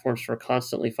than platforms for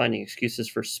constantly finding excuses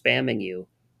for spamming you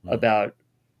about,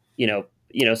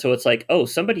 so it's like, oh,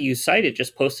 somebody you cited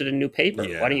just posted a new paper.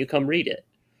 Yeah. Why don't you come read it?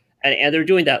 And they're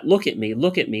doing that look at me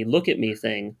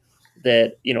thing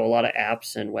that, a lot of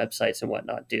apps and websites and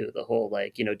whatnot do. The whole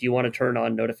do you want to turn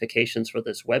on notifications for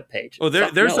this web page? Well,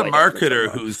 there's a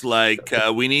marketer who's like,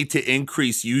 we need to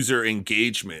increase user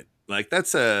engagement. Like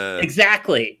that's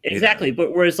exactly.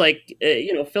 But whereas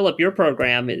Philip, your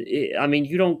program,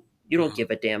 you don't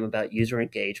give a damn about user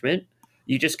engagement.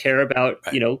 You just care about,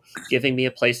 giving me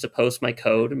a place to post my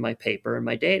code and my paper and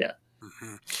my data.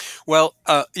 Mm-hmm. Well,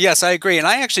 yes, I agree. And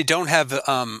I actually don't have,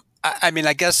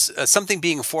 I guess something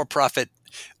being for-profit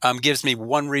gives me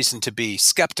one reason to be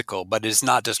skeptical, but is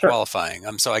not disqualifying.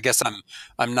 Sure. So I guess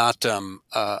I'm not I'm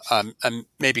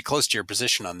maybe close to your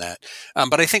position on that.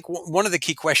 But I think one of the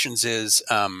key questions is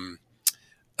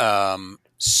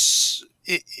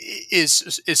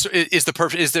is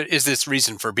this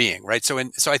reason for being, right? So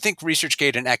I think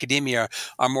ResearchGate and academia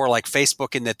are more like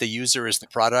Facebook in that the user is the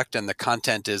product and the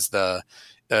content is the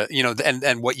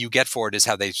and what you get for it is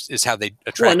how they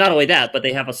attract. Well, not only that, but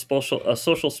they have a social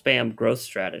spam growth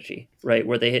strategy, right?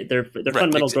 Where their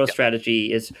fundamental growth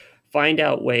strategy is find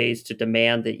out ways to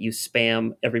demand that you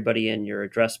spam everybody in your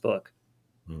address book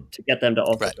to get them to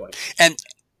also join.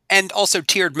 And also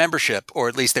tiered membership, or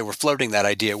at least they were floating that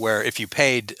idea where if you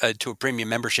paid to a premium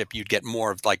membership, you'd get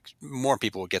more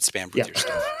people would get spammed with your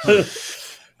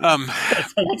stuff. That's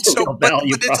a real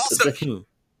value proposition.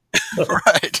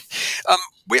 Right.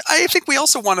 I think we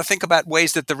also want to think about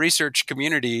ways that the research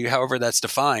community, however that's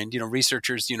defined,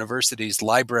 researchers, universities,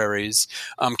 libraries,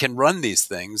 can run these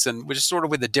things, and which is sort of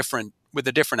with a different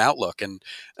outlook, and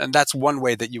that's one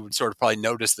way that you would sort of probably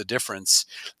notice the difference.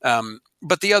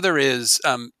 But the other is,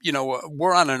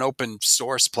 we're on an open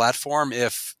source platform.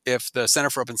 If the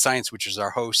Center for Open Science, which is our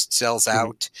host, sells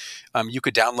out, you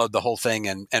could download the whole thing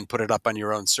and put it up on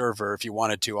your own server if you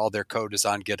wanted to. All their code is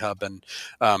on GitHub, and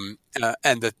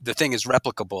the thing is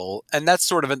replicable. And that's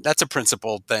that's a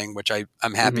principled thing, which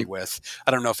I'm happy with.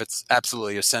 I don't know if it's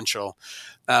absolutely essential,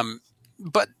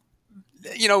 but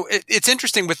it's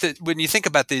interesting when you think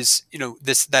about these,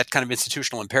 that kind of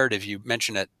institutional imperative. You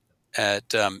mentioned it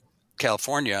at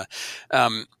California.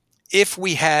 If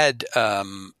we had,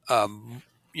 we're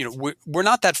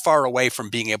not that far away from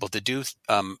being able to do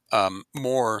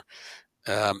more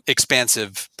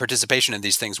expansive participation in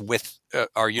these things with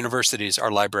our universities, our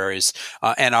libraries,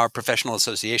 and our professional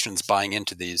associations buying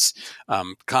into these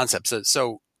concepts.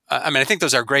 So, I think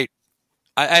those are great.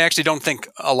 I actually don't think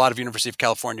a lot of University of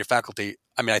California faculty,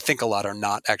 I think a lot are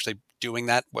not actually doing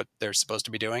what they're supposed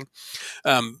to be doing.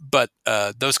 But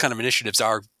those kind of initiatives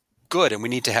are good, and we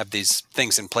need to have these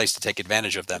things in place to take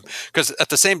advantage of them. Because at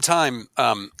the same time,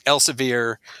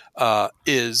 Elsevier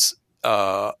is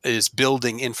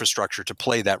building infrastructure to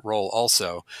play that role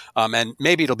also. And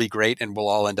maybe it'll be great and we'll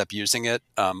all end up using it,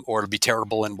 or it'll be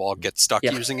terrible and we'll all get stuck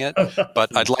using it.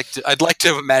 But I'd like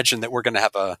to imagine that we're going to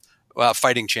have a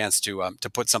fighting chance to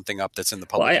put something up that's in the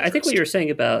public interest. I think what you're saying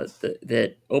about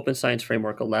that Open Science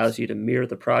Framework allows you to mirror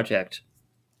the project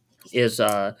is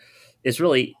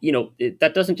really,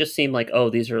 that doesn't just seem like, oh,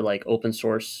 these are like open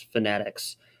source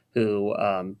fanatics who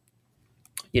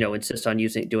insist on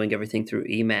doing everything through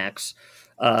Emacs.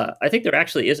 I think there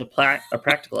actually is a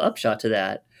practical upshot to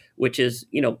that, which is,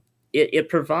 it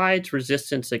provides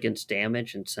resistance against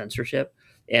damage and censorship.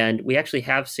 And we actually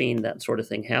have seen that sort of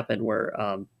thing happen where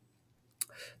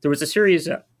there was a series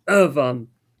of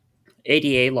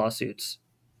ADA lawsuits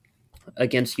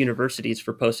against universities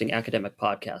for posting academic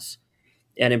podcasts,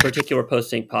 and in particular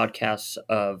posting podcasts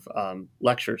of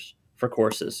lectures for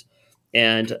courses.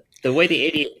 And the way the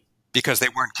ADA... Because they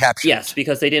weren't captioned. Yes,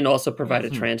 because they didn't also provide a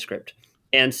transcript.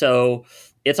 And so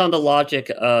it's on the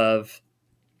logic of,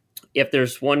 if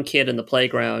there's one kid in the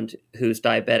playground who's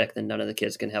diabetic, then none of the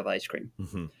kids can have ice cream.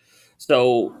 Mm-hmm.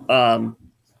 So,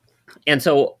 and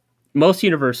so most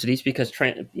universities, because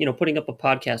putting up a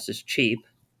podcast is cheap.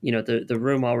 The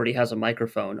room already has a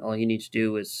microphone. All you need to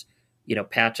do is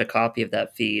patch a copy of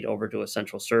that feed over to a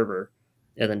central server,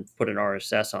 and then put an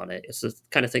RSS on it. It's the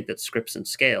kind of thing that scripts and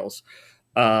scales.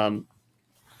 Whereas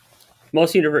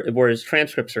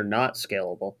transcripts are not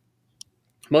scalable.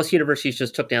 Most universities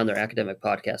just took down their academic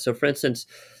podcast. So, for instance,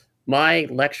 my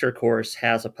lecture course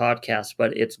has a podcast,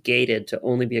 but it's gated to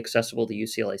only be accessible to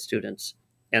UCLA students,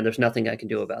 and there's nothing I can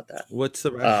do about that. What's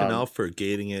the rationale for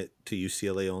gating it to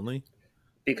UCLA only?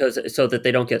 Because so that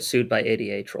they don't get sued by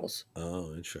ADA trolls.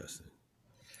 Oh, interesting.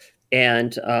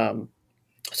 And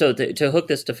so to hook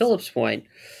this to Philip's point,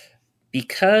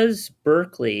 because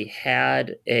Berkeley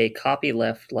had a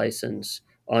copyleft license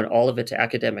on all of its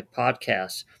academic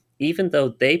podcasts, even though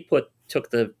they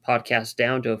took the podcast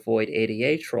down to avoid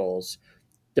ADA trolls,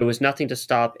 there was nothing to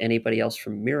stop anybody else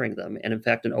from mirroring them. And in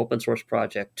fact, an open source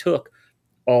project took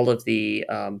all of the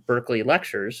Berkeley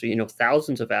lectures,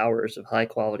 thousands of hours of high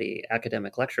quality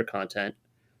academic lecture content,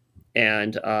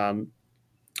 and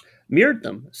mirrored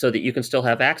them so that you can still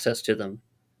have access to them,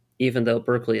 even though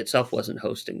Berkeley itself wasn't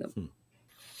hosting them.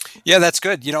 Yeah, that's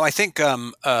good. I think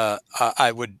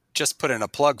I would just put in a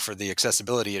plug for the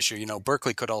accessibility issue.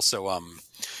 Berkeley could also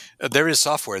there is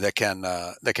software that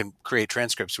can create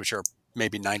transcripts which are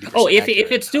maybe 90%. Oh, if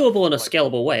it's doable in a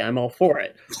scalable way, I'm all for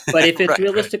it. But if it's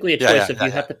realistically a choice, if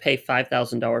you have to pay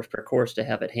 $5,000 per course to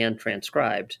have it hand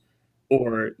transcribed,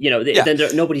 or then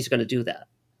nobody's going to do that.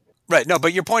 Right. No,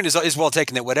 but your point is well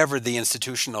taken. That whatever the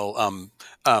institutional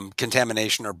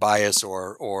contamination or bias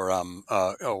or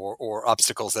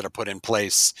obstacles that are put in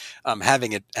place,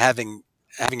 having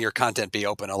your content be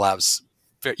open allows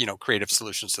creative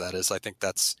solutions to that. I think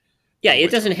that's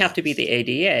it doesn't have to be the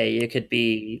ADA. It could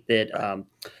be that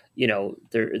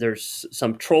there's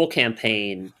some troll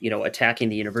campaign attacking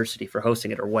the university for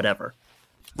hosting it or whatever.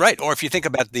 Right, or if you think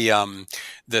about the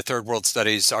Third World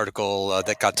Studies article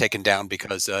that got taken down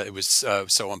because it was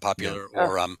so unpopular,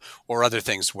 or other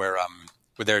things where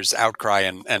there's outcry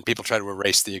and people try to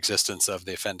erase the existence of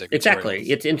the offending Exactly,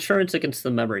 materials. It's insurance against the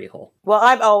memory hole. Well,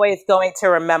 I'm always going to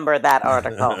remember that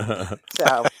article.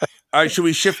 So, all right, should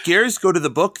we shift gears? Go to the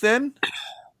book then.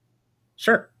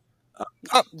 Sure.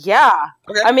 Yeah,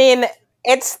 okay. I mean,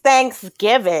 it's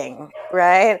Thanksgiving,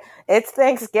 right? It's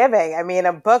Thanksgiving. I mean,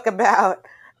 a book about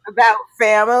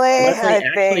family.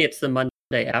 Actually, it's the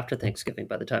Monday after Thanksgiving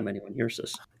by the time anyone hears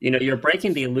this. You're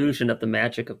breaking the illusion of the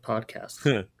magic of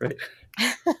podcasts, right?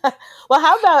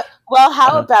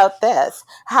 How about this?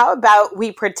 How about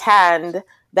we pretend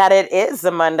that it is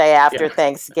the Monday after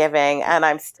Thanksgiving and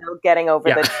I'm still getting over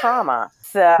the trauma.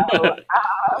 So,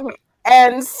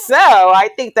 and so I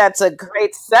think that's a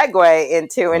great segue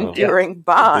into Enduring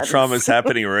Bonds. The trauma's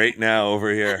happening right now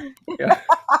over here. Yeah.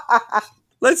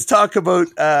 Let's talk about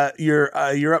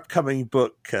your upcoming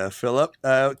book, Philip.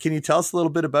 Can you tell us a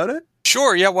little bit about it?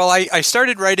 Sure. Yeah. Well, I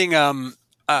started writing.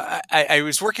 I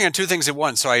was working on two things at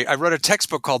once. So I wrote a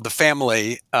textbook called The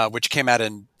Family, which came out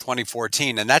in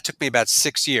 2014, and that took me about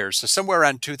 6 years. So somewhere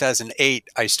around 2008,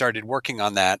 I started working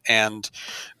on that, and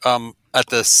at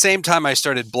the same time, I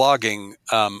started blogging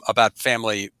about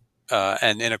family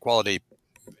and inequality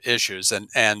issues,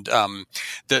 and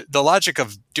the logic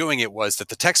of doing it was that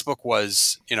the textbook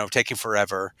was taking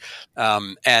forever,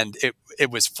 and it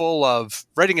was full of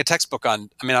writing a textbook on.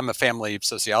 I mean, I'm a family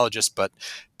sociologist, but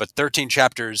 13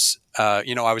 chapters.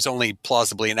 I was only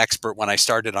plausibly an expert when I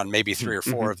started on maybe 3 or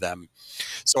 4 of them.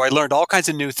 So I learned all kinds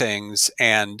of new things,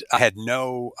 and I had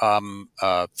no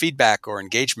feedback or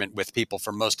engagement with people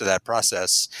for most of that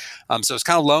process. So it's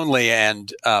kind of lonely,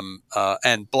 and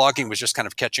blogging was just kind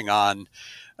of catching on.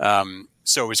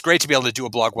 So it was great to be able to do a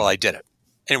blog while I did it.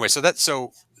 Anyway,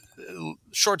 so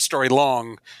short story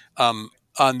long,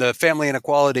 on the family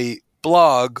inequality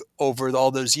blog, over all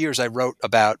those years, I wrote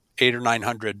about 800 or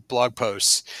 900 blog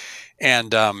posts.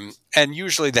 And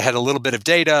usually they had a little bit of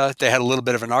data, they had a little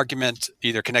bit of an argument,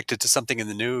 either connected to something in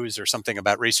the news or something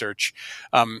about research,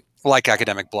 like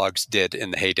academic blogs did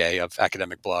in the heyday of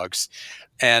academic blogs.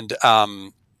 And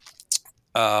when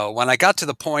I got to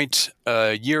the point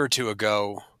a year or two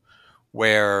ago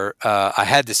where I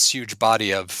had this huge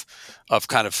body of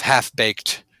kind of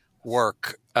half-baked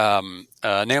work,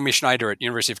 Naomi Schneider at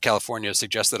University of California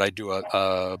suggested I do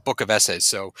a book of essays.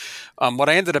 So what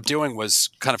I ended up doing was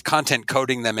kind of content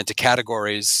coding them into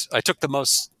categories. I took the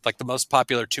most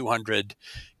popular 200,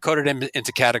 coded them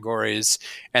into categories,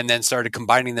 and then started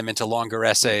combining them into longer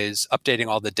essays, updating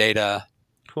all the data.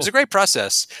 It was a great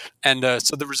process. And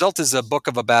so the result is a book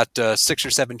of about 6 or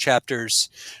 7 chapters,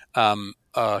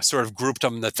 sort of grouped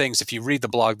them, the things, if you read the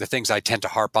blog, the things I tend to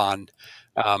harp on.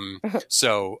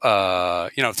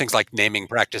 Things like naming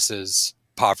practices,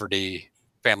 poverty,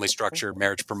 family structure,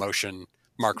 marriage promotion,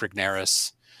 Mark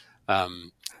Rignaris.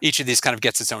 Each of these kind of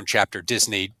gets its own chapter.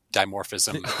 Disney,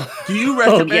 dimorphism. Do you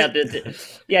recommend?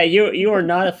 You are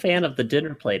not a fan of the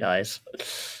dinner plate eyes.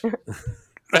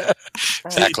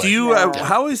 Exactly. Do you?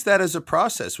 How is that as a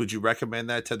process? Would you recommend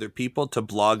that to other people to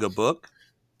blog a book?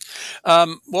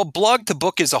 Well, blog to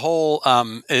book is a whole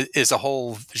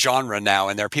genre now,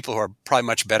 and there are people who are probably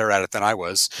much better at it than I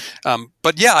was.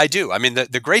 But yeah, I do. I mean,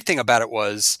 the great thing about it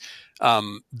was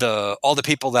all the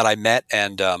people that I met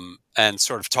and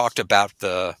sort of talked about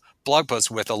the blog posts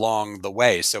with along the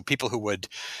way. So people who would,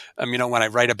 when I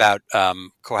write about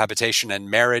cohabitation and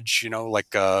marriage,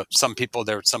 like some people,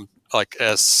 there were some like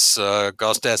Ghost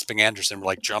Esping Anderson would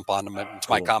like jump on them into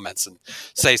my comments and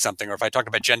say something, or if I talked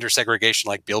about gender segregation,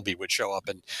 like Bilby would show up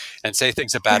and say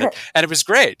things about it, and it was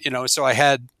great. So I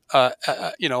had kind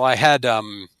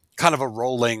of a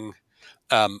rolling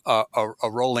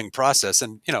process,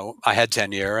 and I had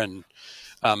tenure, and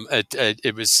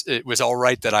it was all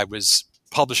right that I was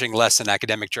publishing less in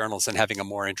academic journals and having a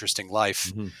more interesting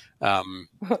life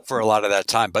for a lot of that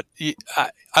time. But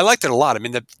I liked it a lot. I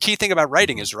mean, the key thing about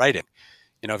writing is writing.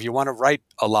 If you want to write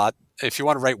a lot, if you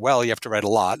want to write well, you have to write a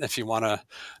lot. If you want to,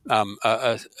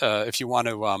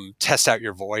 test out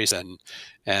your voice and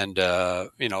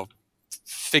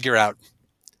figure out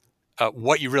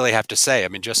what you really have to say. I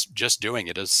mean, just doing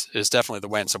it is definitely the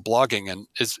way. And so blogging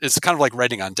is kind of like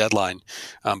writing on deadline,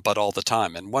 but all the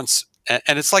time.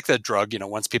 And it's like the drug,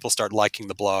 once people start liking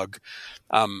the blog,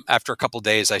 after a couple of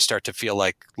days, I start to feel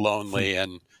like lonely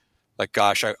and like,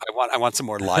 gosh, I want some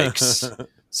more likes.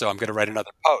 So I'm going to write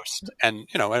another post, and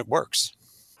it works.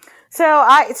 So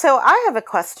I have a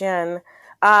question.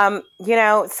 So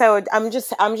I'm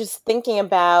just thinking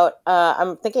about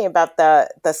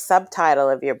the subtitle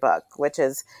of your book, which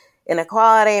is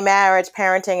Inequality, Marriage,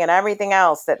 Parenting, and Everything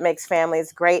Else That Makes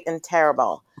Families Great and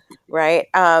Terrible, right?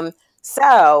 What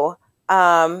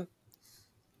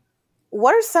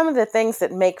are some of the things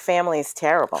that make families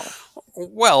terrible?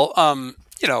 Well,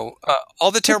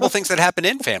 all the terrible things that happen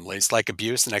in families, like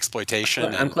abuse and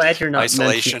exploitation. I'm glad you're not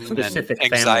isolation mentioning specific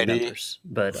and anxiety. family members,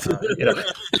 but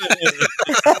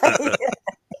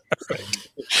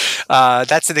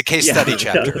that's in the case study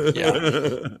chapter.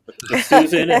 Yeah.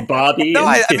 Susan and Bobby. No,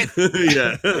 I mean,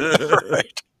 yeah,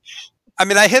 right. I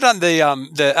mean, I hit on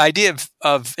the idea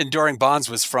of enduring bonds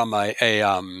was from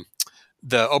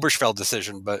the Obergefell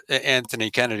decision, but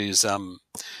Anthony Kennedy's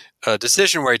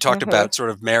decision where he talked about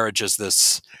sort of marriage as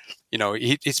this,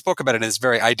 he spoke about it in this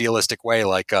very idealistic way,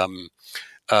 like,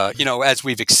 as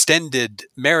we've extended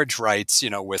marriage rights,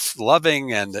 with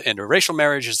loving and interracial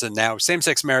marriages and now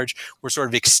same-sex marriage, we're sort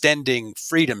of extending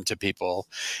freedom to people.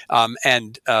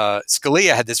 And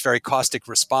Scalia had this very caustic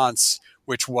response,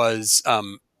 which was,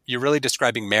 you're really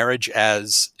describing marriage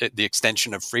as the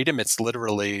extension of freedom. It's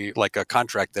literally like a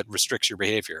contract that restricts your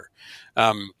behavior.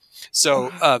 So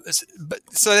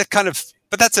that kind of,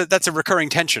 but that's a recurring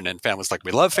tension in families. Like,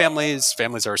 we love families.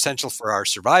 Families are essential for our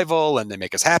survival, and they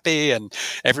make us happy. And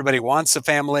everybody wants a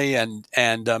family. And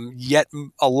yet,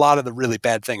 a lot of the really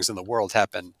bad things in the world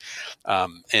happen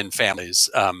in families: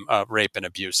 rape and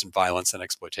abuse and violence and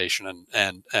exploitation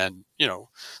and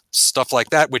stuff like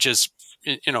that, which is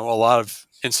a lot of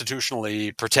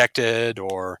institutionally protected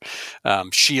or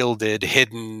shielded,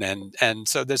 hidden, and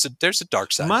so there's a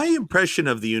dark side. My impression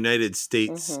of the United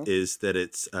States is that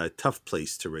it's a tough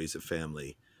place to raise a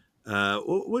family.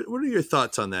 What are your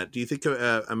thoughts on that? Do you think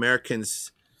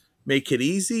Americans make it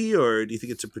easy, or do you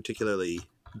think it's a particularly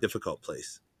difficult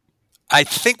place? I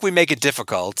think we make it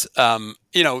difficult.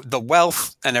 The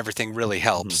wealth and everything really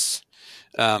helps.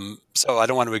 So I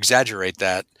don't want to exaggerate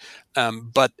that.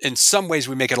 But in some ways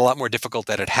we make it a lot more difficult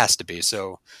than it has to be.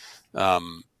 So,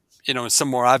 in some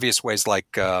more obvious ways,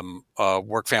 like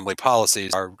work family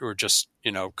policies are just,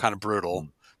 kind of brutal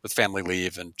with family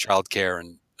leave and childcare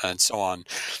and so on.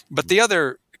 But the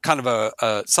other kind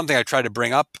of something I try to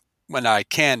bring up when I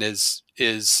can is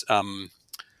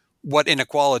what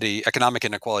economic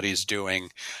inequality is doing.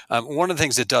 One of the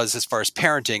things it does as far as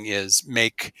parenting is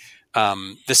make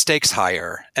the stakes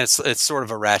higher. And it's sort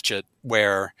of a ratchet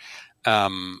where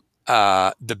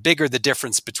the bigger the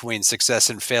difference between success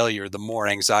and failure, the more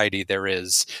anxiety there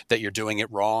is that you're doing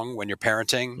it wrong when you're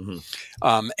parenting.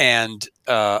 And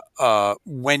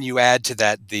when you add to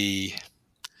that the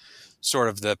sort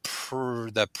of the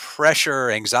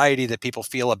pressure, anxiety that people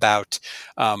feel about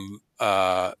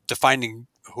defining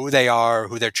who they are,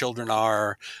 who their children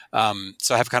are.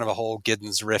 So I have kind of a whole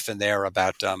Giddens riff in there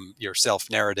about your self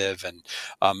narrative,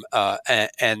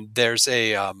 and there's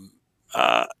a.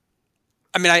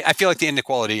 I feel like the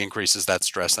inequality increases that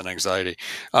stress and anxiety.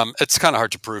 It's kind of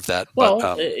hard to prove that. Well,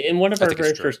 but, in one of our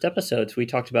very first episodes, we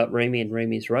talked about Raimi and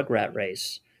Raimi's Rugrat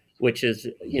race, which is,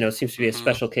 seems to be a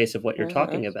special case of what you're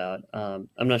talking about. I'm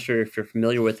not sure if you're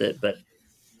familiar with it, but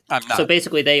I'm not. So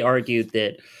basically they argued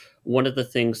that one of the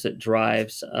things that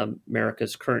drives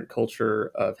America's current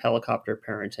culture of helicopter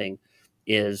parenting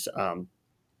is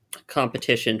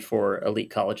competition for elite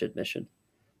college admission.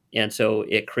 And so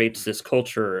it creates this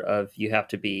culture of you have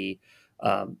to be,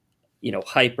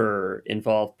 hyper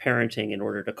involved parenting in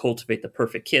order to cultivate the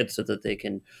perfect kid so that they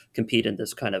can compete in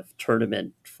this kind of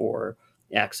tournament for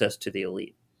access to the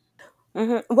elite.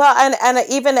 Mm-hmm. Well,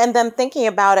 and then thinking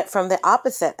about it from the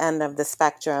opposite end of the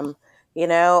spectrum, the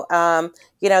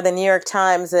New York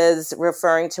Times is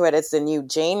referring to it as the new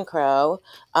Jane Crow.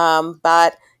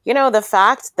 But the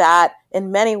fact that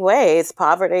in many ways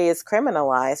poverty is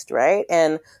criminalized, right?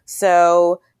 And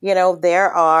so,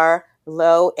 there are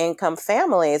low income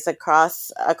families across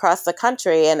the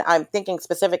country. And I'm thinking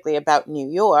specifically about New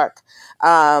York.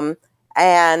 And,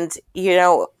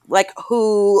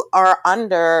 who are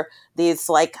under these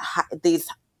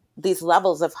these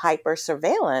levels of hyper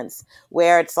surveillance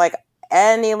where it's like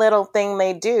any little thing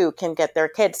they do can get their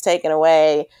kids taken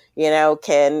away,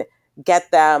 can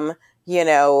get them,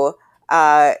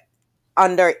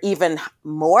 under even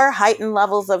more heightened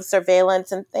levels of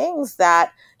surveillance and things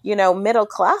that, middle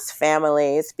class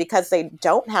families, because they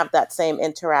don't have that same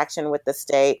interaction with the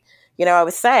state. I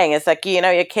was saying, it's like,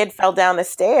 your kid fell down the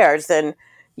stairs and,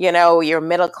 your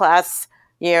middle class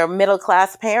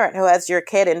parent who has your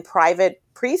kid in private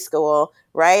preschool,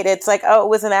 right? It's like, oh, it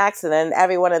was an accident.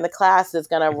 Everyone in the class is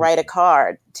going to write a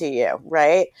card to you,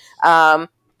 right?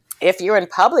 If you're in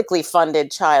publicly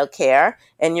funded childcare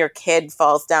and your kid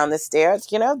falls down the stairs,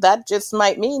 that just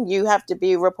might mean you have to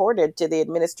be reported to the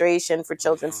Administration for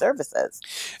Children's Services.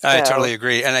 I totally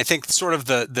agree. And I think sort of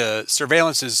the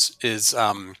surveillance is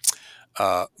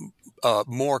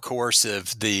more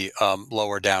coercive the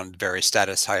lower down various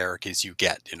status hierarchies you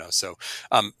get. So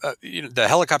the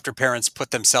helicopter parents put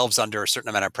themselves under a certain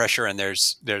amount of pressure, and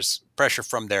there's pressure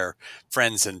from their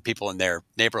friends and people in their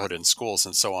neighborhood and schools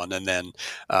and so on, and then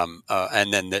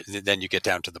you get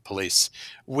down to the police.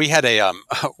 We had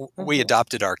we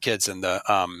adopted our kids, and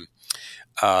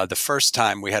the first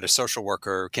time we had a social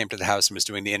worker who came to the house and was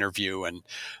doing the interview and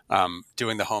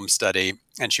doing the home study.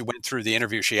 And she went through the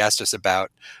interview. She asked us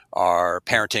about our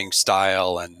parenting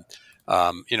style. And,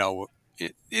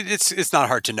 it's not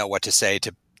hard to know what to say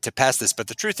to pass this. But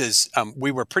the truth is,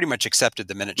 we were pretty much accepted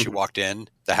the minute she walked in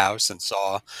the house and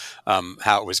saw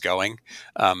how it was going,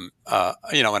 in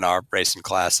our race and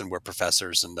class. And we're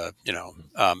professors and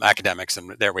academics.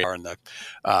 And there we are in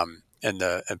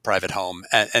the private home,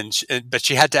 but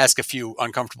she had to ask a few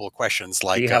uncomfortable questions,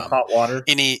 like, do you have hot water?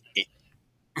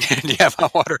 Do you have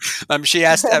hot water? She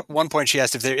asked at one point. She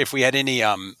asked if we had any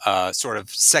sort of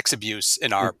sex abuse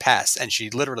in our past, and she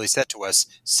literally said to us,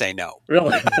 "Say no."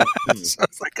 Really? So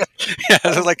it's like,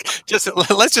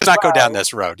 let's just not go down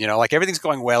this road. Like everything's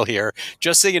going well here.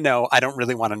 Just so you know, I don't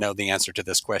really want to know the answer to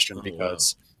this question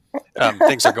because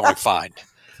things are going fine.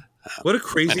 What a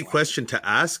crazy question to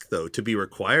ask, though, to be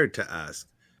required to ask.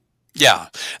 Yeah.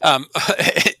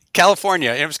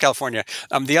 California. It was California.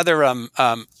 The other, I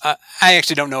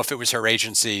actually don't know if it was her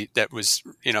agency that was,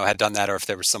 had done that, or if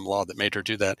there was some law that made her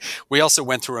do that. We also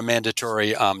went through a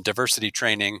mandatory diversity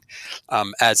training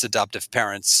as adoptive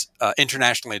parents,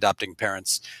 internationally adopting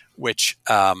parents, which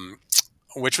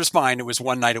was fine. It was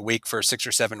one night a week for 6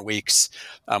 or 7 weeks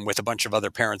with a bunch of other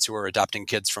parents who were adopting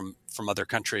kids from other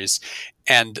countries.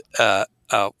 And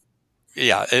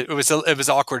it was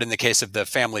awkward in the case of the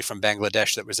family from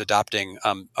Bangladesh that was adopting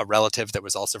a relative that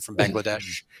was also from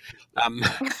Bangladesh.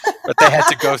 But they had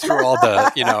to go through all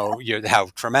the, how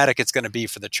traumatic it's going to be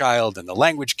for the child, and the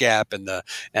language gap, and the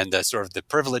sort of the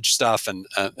privilege stuff. And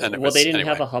they didn't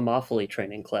have a homophily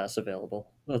training class available.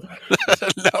 No,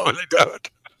 they don't.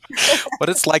 What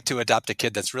it's like to adopt a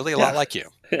kid that's really a lot like you.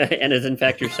 And is in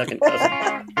fact your second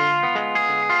cousin.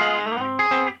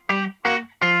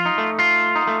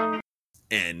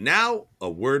 And now, a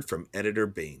word from Editor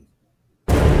Bain.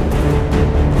 I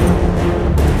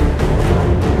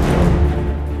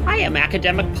am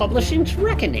Academic Publishing's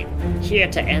Reckoning,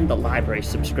 here to end the library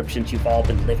subscriptions you've all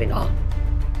been living on.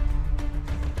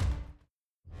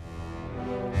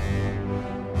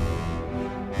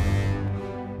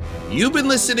 You've been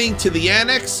listening to The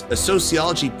Annex, a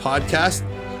sociology podcast.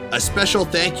 A special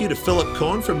thank you to Philip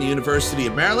Cohen from the University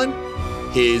of Maryland.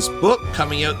 His book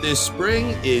coming out this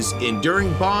spring is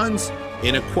Enduring Bonds,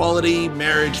 Inequality,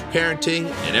 Marriage, Parenting,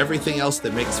 and Everything Else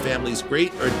That Makes Families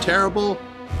Great or Terrible,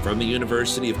 from the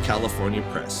University of California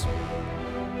Press.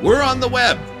 We're on the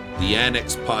web,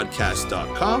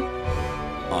 theannexpodcast.com,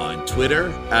 on Twitter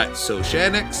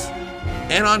 @SocAnnex,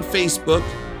 and on Facebook,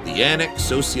 the Annex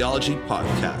Sociology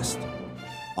Podcast.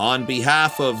 On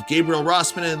behalf of Gabriel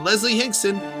Rossman and Leslie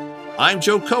Hinkson, I'm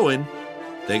Joe Cohen.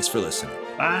 Thanks for listening.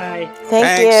 Bye.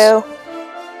 Thank you.